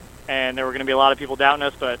 And there were going to be a lot of people doubting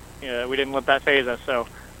us, but we didn't let that faze us. So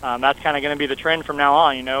that's kind of going to be the trend from now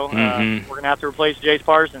on. We're going to have to replace Jace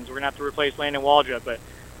Parsons. We're going to have to replace Landon Waldrop. But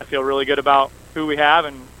I feel really good about who we have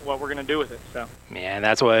and what we're going to do with it. So. Yeah, and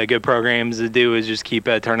that's what good programs do, is just keep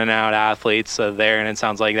turning out athletes there, and it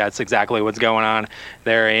sounds like that's exactly what's going on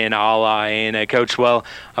there in ALAH. And Coach, well,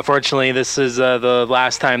 unfortunately, this is the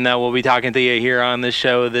last time that we'll be talking to you here on this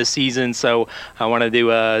show this season, so I wanted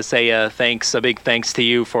to say a big thanks to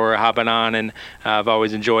you for hopping on, and I've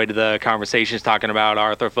always enjoyed the conversations talking about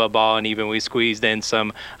Arthur football, and even we squeezed in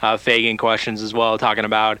some Fagan questions as well, talking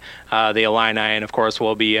about the Illini, and of course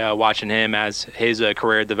we'll be watching him as his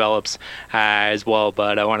career develops as well.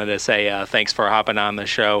 But I wanted to say thanks for hopping on the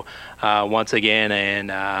show once again,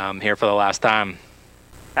 and I'm here for the last time.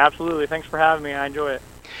 Absolutely. Thanks for having me. I enjoy it.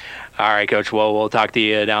 All right, Coach. Well, we'll talk to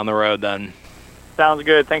you down the road then. Sounds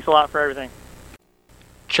good. Thanks a lot for everything.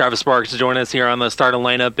 Travis Sparks joining us here on the starting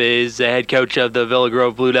lineup is the head coach of the Villa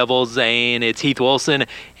Grove Blue Devils, and it's Heath Wilson.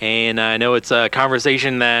 And I know it's a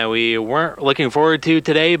conversation that we weren't looking forward to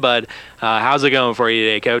today, but how's it going for you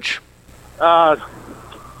today, Coach?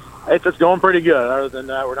 It's going pretty good, other than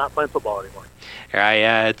we're not playing football anymore.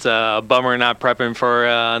 Yeah, it's a bummer not prepping for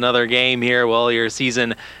another game here. Well, your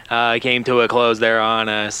season came to a close there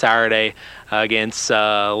on Saturday against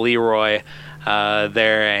Leroy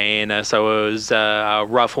there, and so it was a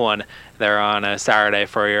rough one there on Saturday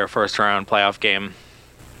for your first round playoff game.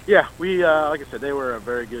 Yeah, we like I said, they were a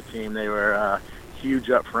very good team. They were huge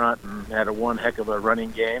up front and had one heck of a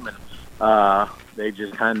running game, and they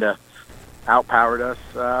just kind of outpowered us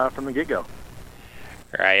from the get-go.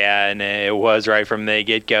 Right, yeah, and it was right from the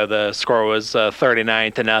get-go. The score was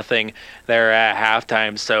 39-0 there at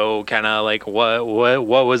halftime. So, kind of like, what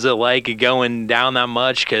was it like going down that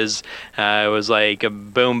much? Because it was like a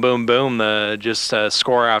boom, boom, boom, just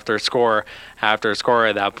score after score after score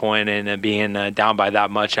at that point, and being down by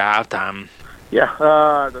that much at halftime.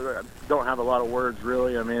 Yeah, don't have a lot of words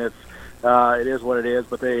really. I mean, it is what it is.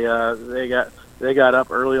 But they got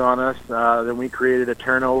up early on us. Then we created a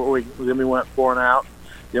turnover. Then we went 4 and out.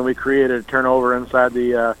 Then we created a turnover inside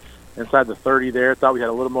the 30 there. Thought we had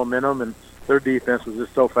a little momentum, and their defense was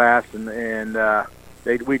just so fast, and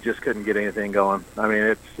we just couldn't get anything going. I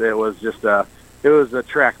mean, it was a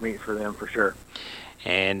track meet for them for sure.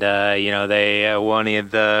 And, they one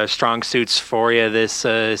of the strong suits for you this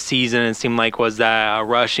season, it seemed like, was that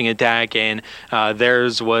rushing attack, and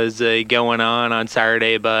theirs was going on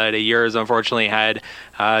Saturday, but yours unfortunately had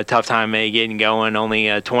a tough time getting going,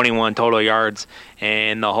 only 21 total yards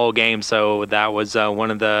in the whole game, so that was one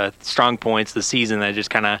of the strong points this season that just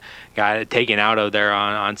kind of got taken out of there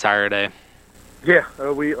on Saturday. Yeah,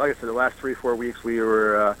 like I said, the last 3-4 weeks we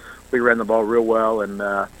ran the ball real well, and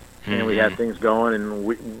we had things going, and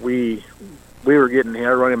we were getting hit.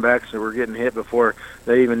 Our running backs were getting hit before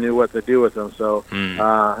they even knew what to do with them. So,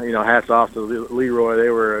 hats off to Leroy. They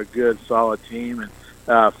were a good, solid team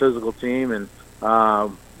and physical team, and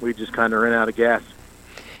we just kind of ran out of gas.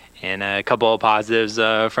 And a couple of positives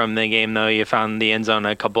from the game, though. You found the end zone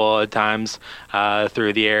a couple of times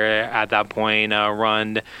through the air at that point.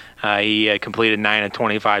 He completed 9 of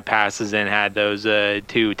 25 passes and had those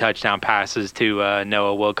 2 touchdown passes to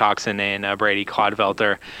Noah Wilcoxon and Brady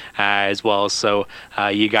Clodfelter as well. So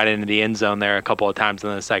you got into the end zone there a couple of times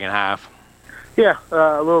in the second half. Yeah,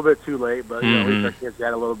 a little bit too late, but at least our kids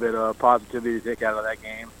had a little bit of positivity to take out of that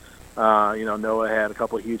game. Noah had a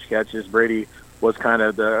couple of huge catches. Brady was kind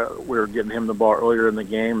of we were getting him the ball earlier in the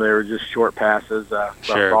game. They were just short passes. That's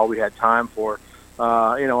all we had time for.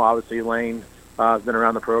 Obviously Lane has been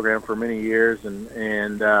around the program for many years, and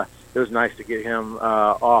it was nice to get him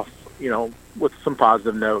off with some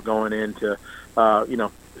positive note going into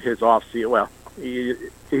his off season. Well,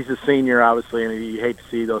 he's a senior, obviously, and you hate to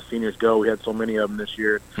see those seniors go. We had so many of them this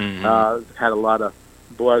year. Had a lot of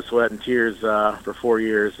blood, sweat, and tears for 4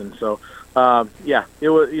 years, and so it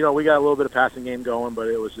was. We got a little bit of passing game going, but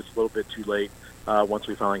it was just a little bit too late once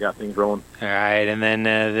we finally got things rolling. All right, and then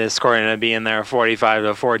the score ended up being there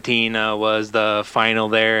 45-14 was the final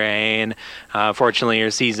there, and fortunately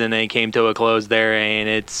your season came to a close there, and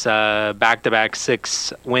it's back-to-back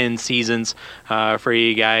 6-win seasons for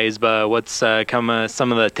you guys. But what's some of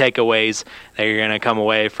the takeaways that you're going to come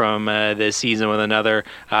away from this season with another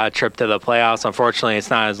trip to the playoffs? Unfortunately, it's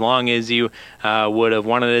not as long as you would have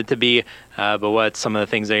wanted it to be, but what's some of the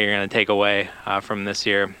things that you're going to take away from this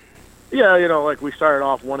year? Yeah, like we started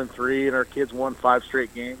off 1-3, and our kids won 5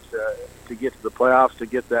 straight games to get to the playoffs, to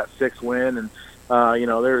get that 6th win. And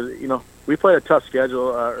we played a tough schedule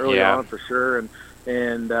early on for sure, and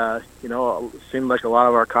it seemed like a lot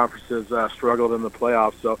of our conferences struggled in the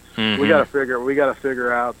playoffs. So we got to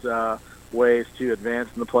figure out ways to advance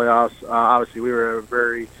in the playoffs. Obviously, we were a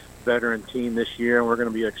very veteran team this year, and we're going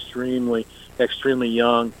to be extremely, extremely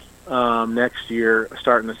young next year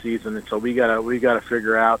starting the season. And so we got to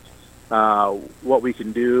figure out what we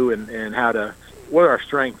can do and what our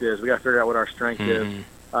strength is. We got to figure out what our strength is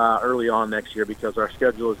early on next year, because our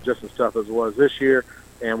schedule is just as tough as it was this year,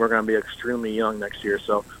 and we're going to be extremely young next year.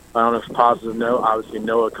 So on a positive note, obviously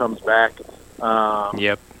Noah comes back.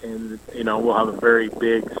 And we'll have a very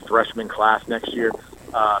big freshman class next year.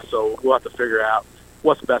 So we'll have to figure out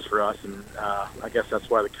what's best for us, and I guess that's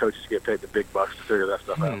why the coaches get paid the big bucks to figure that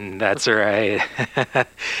stuff out. That's right.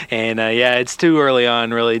 And it's too early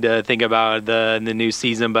on really to think about the new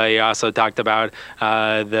season, but you also talked about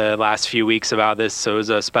the last few weeks about this. So it was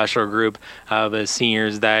a special group of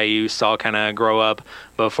seniors that you saw kind of grow up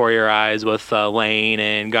before your eyes, with Lane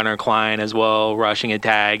and Gunnar Klein as well, rushing a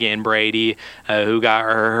tag, and Brady, who got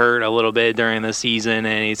hurt a little bit during the season,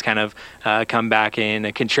 and he's kind of come back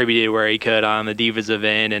and contributed where he could on the defensive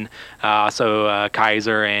end, and also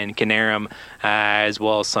Kaiser and Canarum as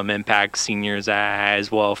well, some impact seniors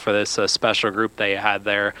as well for this special group they had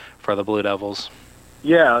there for the Blue Devils.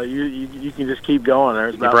 Yeah, you can just keep going.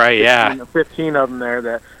 There's about 15 of them there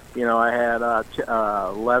that, I had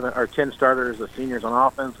 11 or 10 starters of seniors on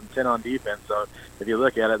offense and 10 on defense. So if you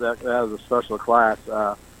look at it, that was a special class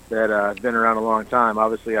that has been around a long time.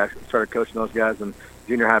 Obviously, I started coaching those guys in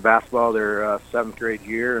junior high basketball their 7th grade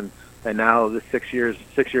year, and now this 6 years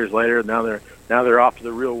later, now they're off to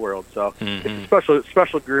the real world. So it's a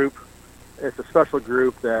special group. It's a special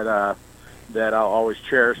group that I'll always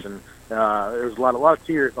cherish, and there was a lot of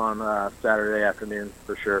tears on Saturday afternoon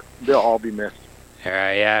for sure. They'll all be missed. All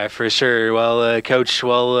right, yeah, for sure. Well, Coach,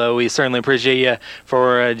 we certainly appreciate you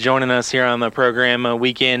for joining us here on the program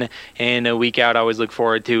week in and week out. I always look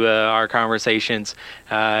forward to our conversations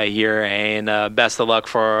here, and best of luck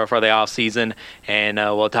for the off season, and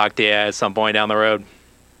we'll talk to you at some point down the road.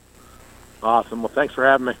 Awesome. Well, thanks for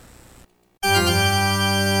having me.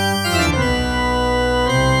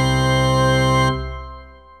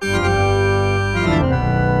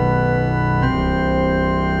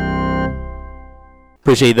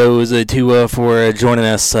 Appreciate those two for joining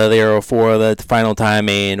us there for the final time,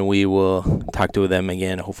 and we will talk to them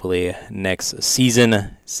again hopefully next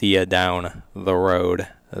season. See you down the road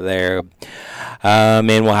there. And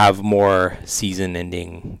we'll have more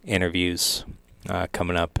season-ending interviews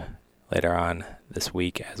coming up later on this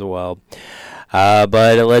week as well.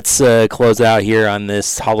 But let's close out here on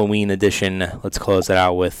this Halloween edition. Let's close it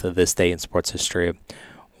out with this day in sports history.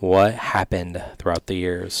 What happened throughout the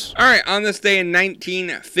years? All right, on this day in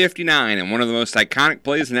 1959, and one of the most iconic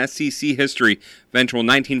plays in SEC history, eventual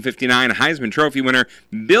 1959 Heisman Trophy winner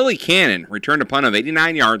Billy Cannon returned a punt of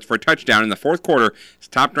 89 yards for a touchdown in the fourth quarter as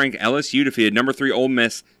top-ranked LSU defeated number 3 Ole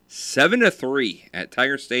Miss 7-3 at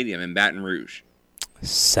Tiger Stadium in Baton Rouge.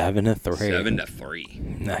 7-3.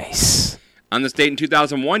 7-3. Nice. On this date in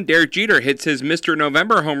 2001, Derek Jeter hits his Mr.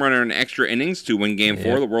 November home run in extra innings to win Game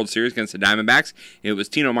 4 of the World Series against the Diamondbacks. It was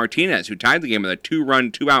Tino Martinez who tied the game with a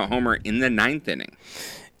 2-run, 2-out homer in the 9th inning.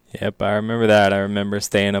 Yep, I remember that. I remember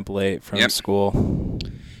staying up late from school.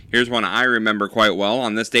 Here's one I remember quite well.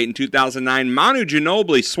 On this date in 2009, Manu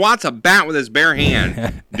Ginobili swats a bat with his bare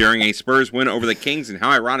hand during a Spurs win over the Kings, and how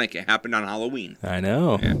ironic it happened on Halloween. I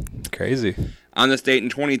know. Yeah. It's crazy. On this date in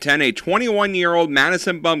 2010, a 21-year-old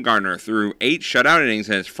Madison Bumgarner threw 8 shutout innings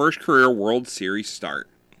in his first career World Series start.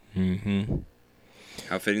 Mm-hmm.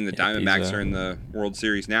 How fitting the Diamondbacks are in the World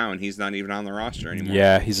Series now, and he's not even on the roster anymore.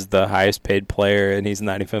 Yeah, he's the highest paid player, and he's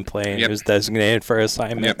not even playing. He was designated for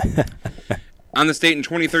assignment. On the state in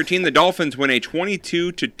 2013, the Dolphins win a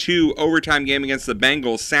 22-2 overtime game against the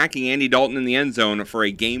Bengals, sacking Andy Dalton in the end zone for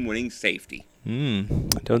a game-winning safety.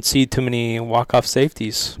 Don't see too many walk-off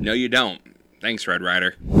safeties. No, you don't. Thanks, Red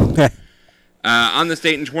Ryder. On the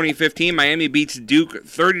state in 2015, Miami beats Duke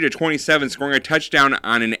 30-27, scoring a touchdown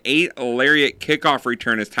on an 8 lariat kickoff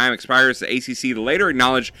return as time expires. The ACC later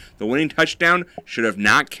acknowledged the winning touchdown should have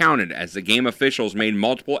not counted as the game officials made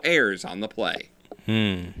multiple errors on the play.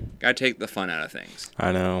 Gotta take the fun out of things.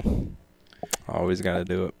 I know. Always gotta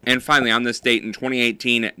do it. And finally, on this date in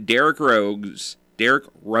 2018, Derrick Rose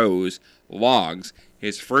logs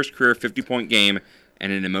his first career 50-point game,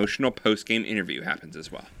 and an emotional post-game interview happens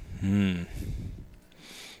as well. To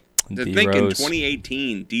think in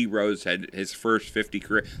 2018, D. Rose had his first 50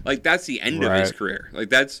 career. Like, that's the end of his career. Like,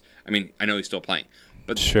 that's, I mean, I know he's still playing.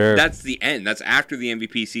 But that's the end. That's after the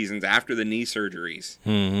MVP seasons, after the knee surgeries.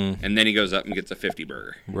 And then he goes up and gets a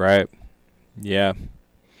 50-burger. Right. Yeah.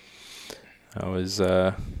 I was, D.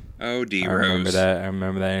 Rose. I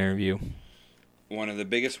remember that interview. One of the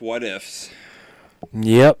biggest what-ifs.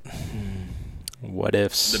 Yep. What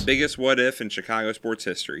ifs. The biggest what if in Chicago sports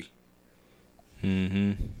history.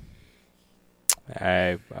 I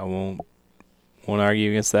won't argue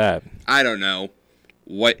against that. I don't know.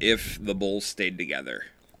 What if the Bulls stayed together?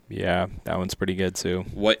 Yeah, that one's pretty good too.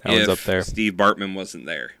 What that if one's up there. Steve Bartman wasn't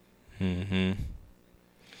there?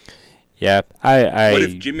 Yeah, What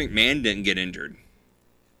if Jim McMahon didn't get injured?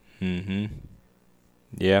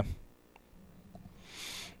 Yeah.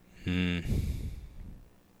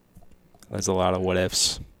 There's a lot of what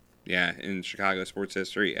ifs. Yeah, in Chicago sports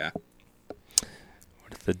history, yeah.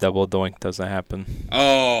 What if the double doink doesn't happen?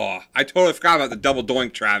 Oh, I totally forgot about the double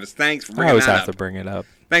doink, Travis. Thanks for bringing that up. I always have to bring it up.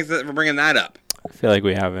 Thanks for bringing that up. I feel like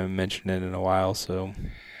we haven't mentioned it in a while, so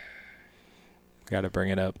got to bring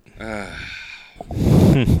it up. Mitch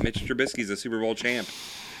Trubisky's a Super Bowl champ.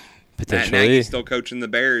 Potentially. Matt Nagy's still coaching the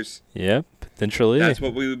Bears. Yep, potentially. That's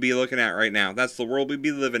what we would be looking at right now. That's the world we'd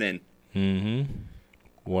be living in.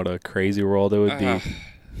 What a crazy world it would be.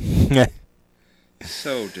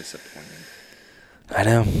 So disappointing. I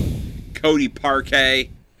know. Cody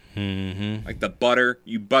Parquet. Like the butter.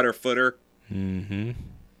 You butterfooter. Yep.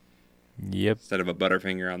 Instead of a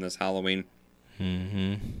Butterfinger on this Halloween.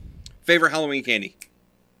 Favorite Halloween candy?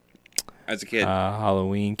 As a kid?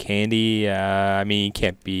 Halloween candy. I mean, you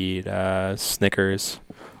can't beat Snickers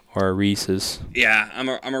or Reese's. Yeah, I'm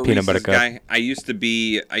a peanut Reese's butter guy. I used to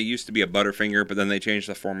be a Butterfinger, but then they changed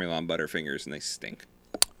the formula on Butterfingers and they stink.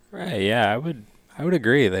 Right? Yeah, I would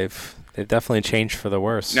agree. They've definitely changed for the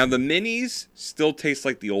worse. Now the minis still taste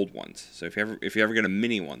like the old ones. So if you ever get a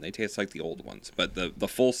mini one, they taste like the old ones. But the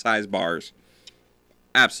full size bars,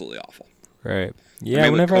 absolutely awful. Right. Yeah.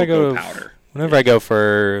 Whenever I go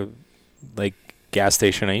for like gas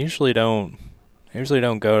station, I usually don't go to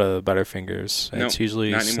the Butterfingers. It's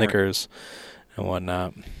usually Snickers and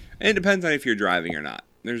whatnot. And it depends on if you're driving or not.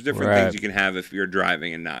 There's different things you can have if you're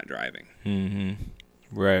driving and not driving.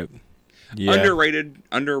 Right. Yeah.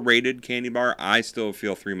 Underrated candy bar. I still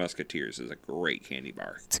feel Three Musketeers is a great candy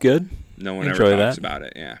bar. It's good. No one ever talks about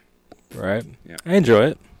it. Yeah. Right. Yeah. I enjoy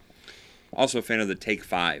it. Also a fan of the Take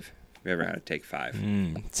 5. Have you ever had a Take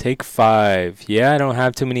 5? Take 5. Yeah, I don't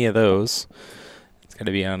have too many of those. It's got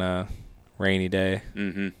to be on a rainy day.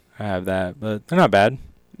 I have that, but they're not bad.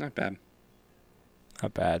 Not bad.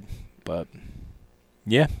 But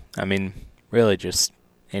yeah, I mean, really just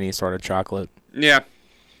any sort of chocolate. Yeah.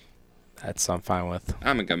 That's I'm fine with.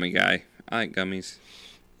 I'm a gummy guy. I like gummies.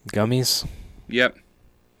 Gummies? Yep.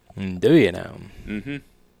 Do you now?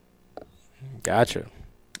 Gotcha.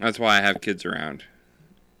 That's why I have kids around.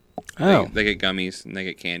 Oh. They get gummies and they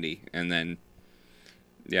get candy, and then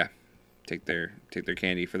take their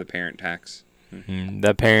candy for the parent tax.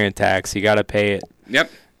 The parent tax, you got to pay it.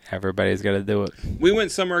 Yep. Everybody's got to do it. We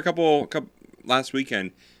went somewhere a couple last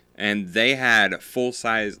weekend, and they had full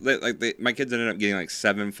size. My kids ended up getting like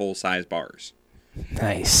 7 full size bars.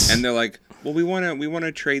 Nice. And they're like, well, we want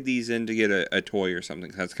to trade these in to get a toy or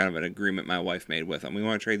something. That's kind of an agreement my wife made with them. We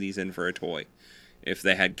want to trade these in for a toy. If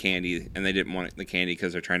they had candy, and they didn't want the candy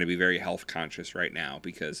because they're trying to be very health conscious right now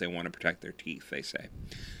because they want to protect their teeth, they say.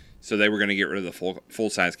 So they were going to get rid of the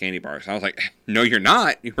full size candy bars. I was like, no, you're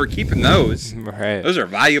not. We're keeping those. Right. Those are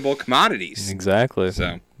valuable commodities. Exactly.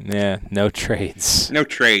 So yeah, no trades. No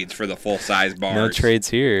trades for the full size bars. No trades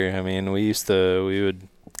here. I mean, we would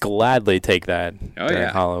gladly take that during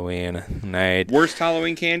Halloween night. Worst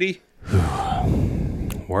Halloween candy?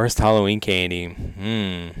 Worst Halloween candy.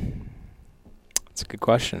 That's a good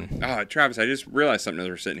question. Oh, Travis, I just realized something as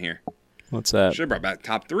we're sitting here. What's that? Should have brought back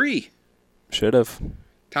top 3. Should have.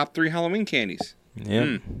 Top 3 Halloween candies.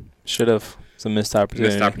 Yeah. Should have. It's a missed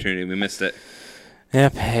opportunity. Missed opportunity. We missed it.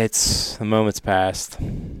 Yep, the moment's passed.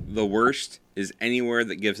 The worst is anywhere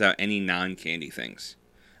that gives out any non-candy things.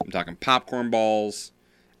 I'm talking popcorn balls,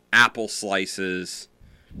 apple slices,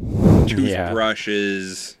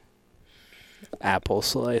 toothbrushes. Apple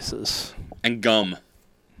slices. And gum.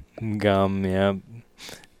 Gum, yeah.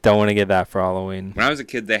 Don't want to get that for Halloween. When I was a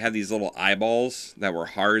kid, they had these little eyeballs that were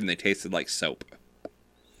hard and they tasted like soap.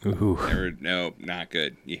 Ooh. No, not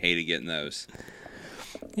good. You hated getting those.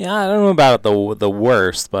 Yeah, I don't know about the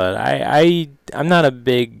worst, but I'm not a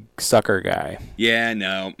big sucker guy. Yeah,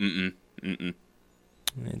 no. Mm-mm.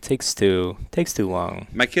 It takes too long.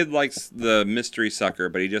 My kid likes the mystery sucker,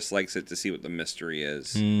 but he just likes it to see what the mystery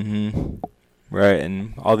is. Mm-hmm. Right,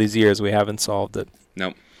 and all these years we haven't solved it.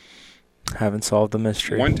 Nope. Haven't solved the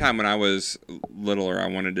mystery. One time when I was littler, I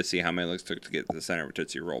wanted to see how many licks took to get to the center of a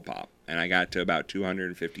Tootsie Roll Pop. And I got to about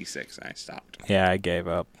 256, and I stopped. Yeah, I gave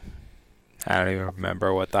up. I don't even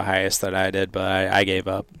remember what the highest that I did, but I gave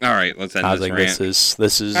up. All right, let's end this rant.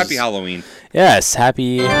 This is Happy Halloween. Yes,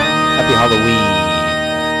 happy Halloween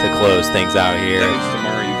to close things out here. Thanks,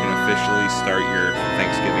 tomorrow you can officially start your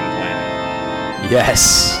Thanksgiving planning.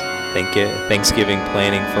 Yes. Thanksgiving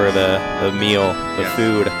planning for the meal, the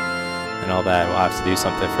food, and all that. We'll have to do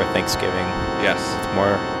something for Thanksgiving. Yes.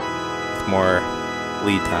 With more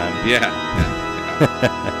lead time. Yeah.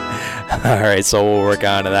 All right, so we'll work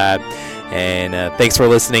on to that. And thanks for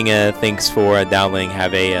listening. Thanks for downloading.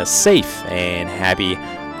 Have a safe and happy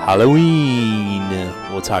Halloween.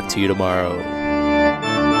 We'll talk to you tomorrow.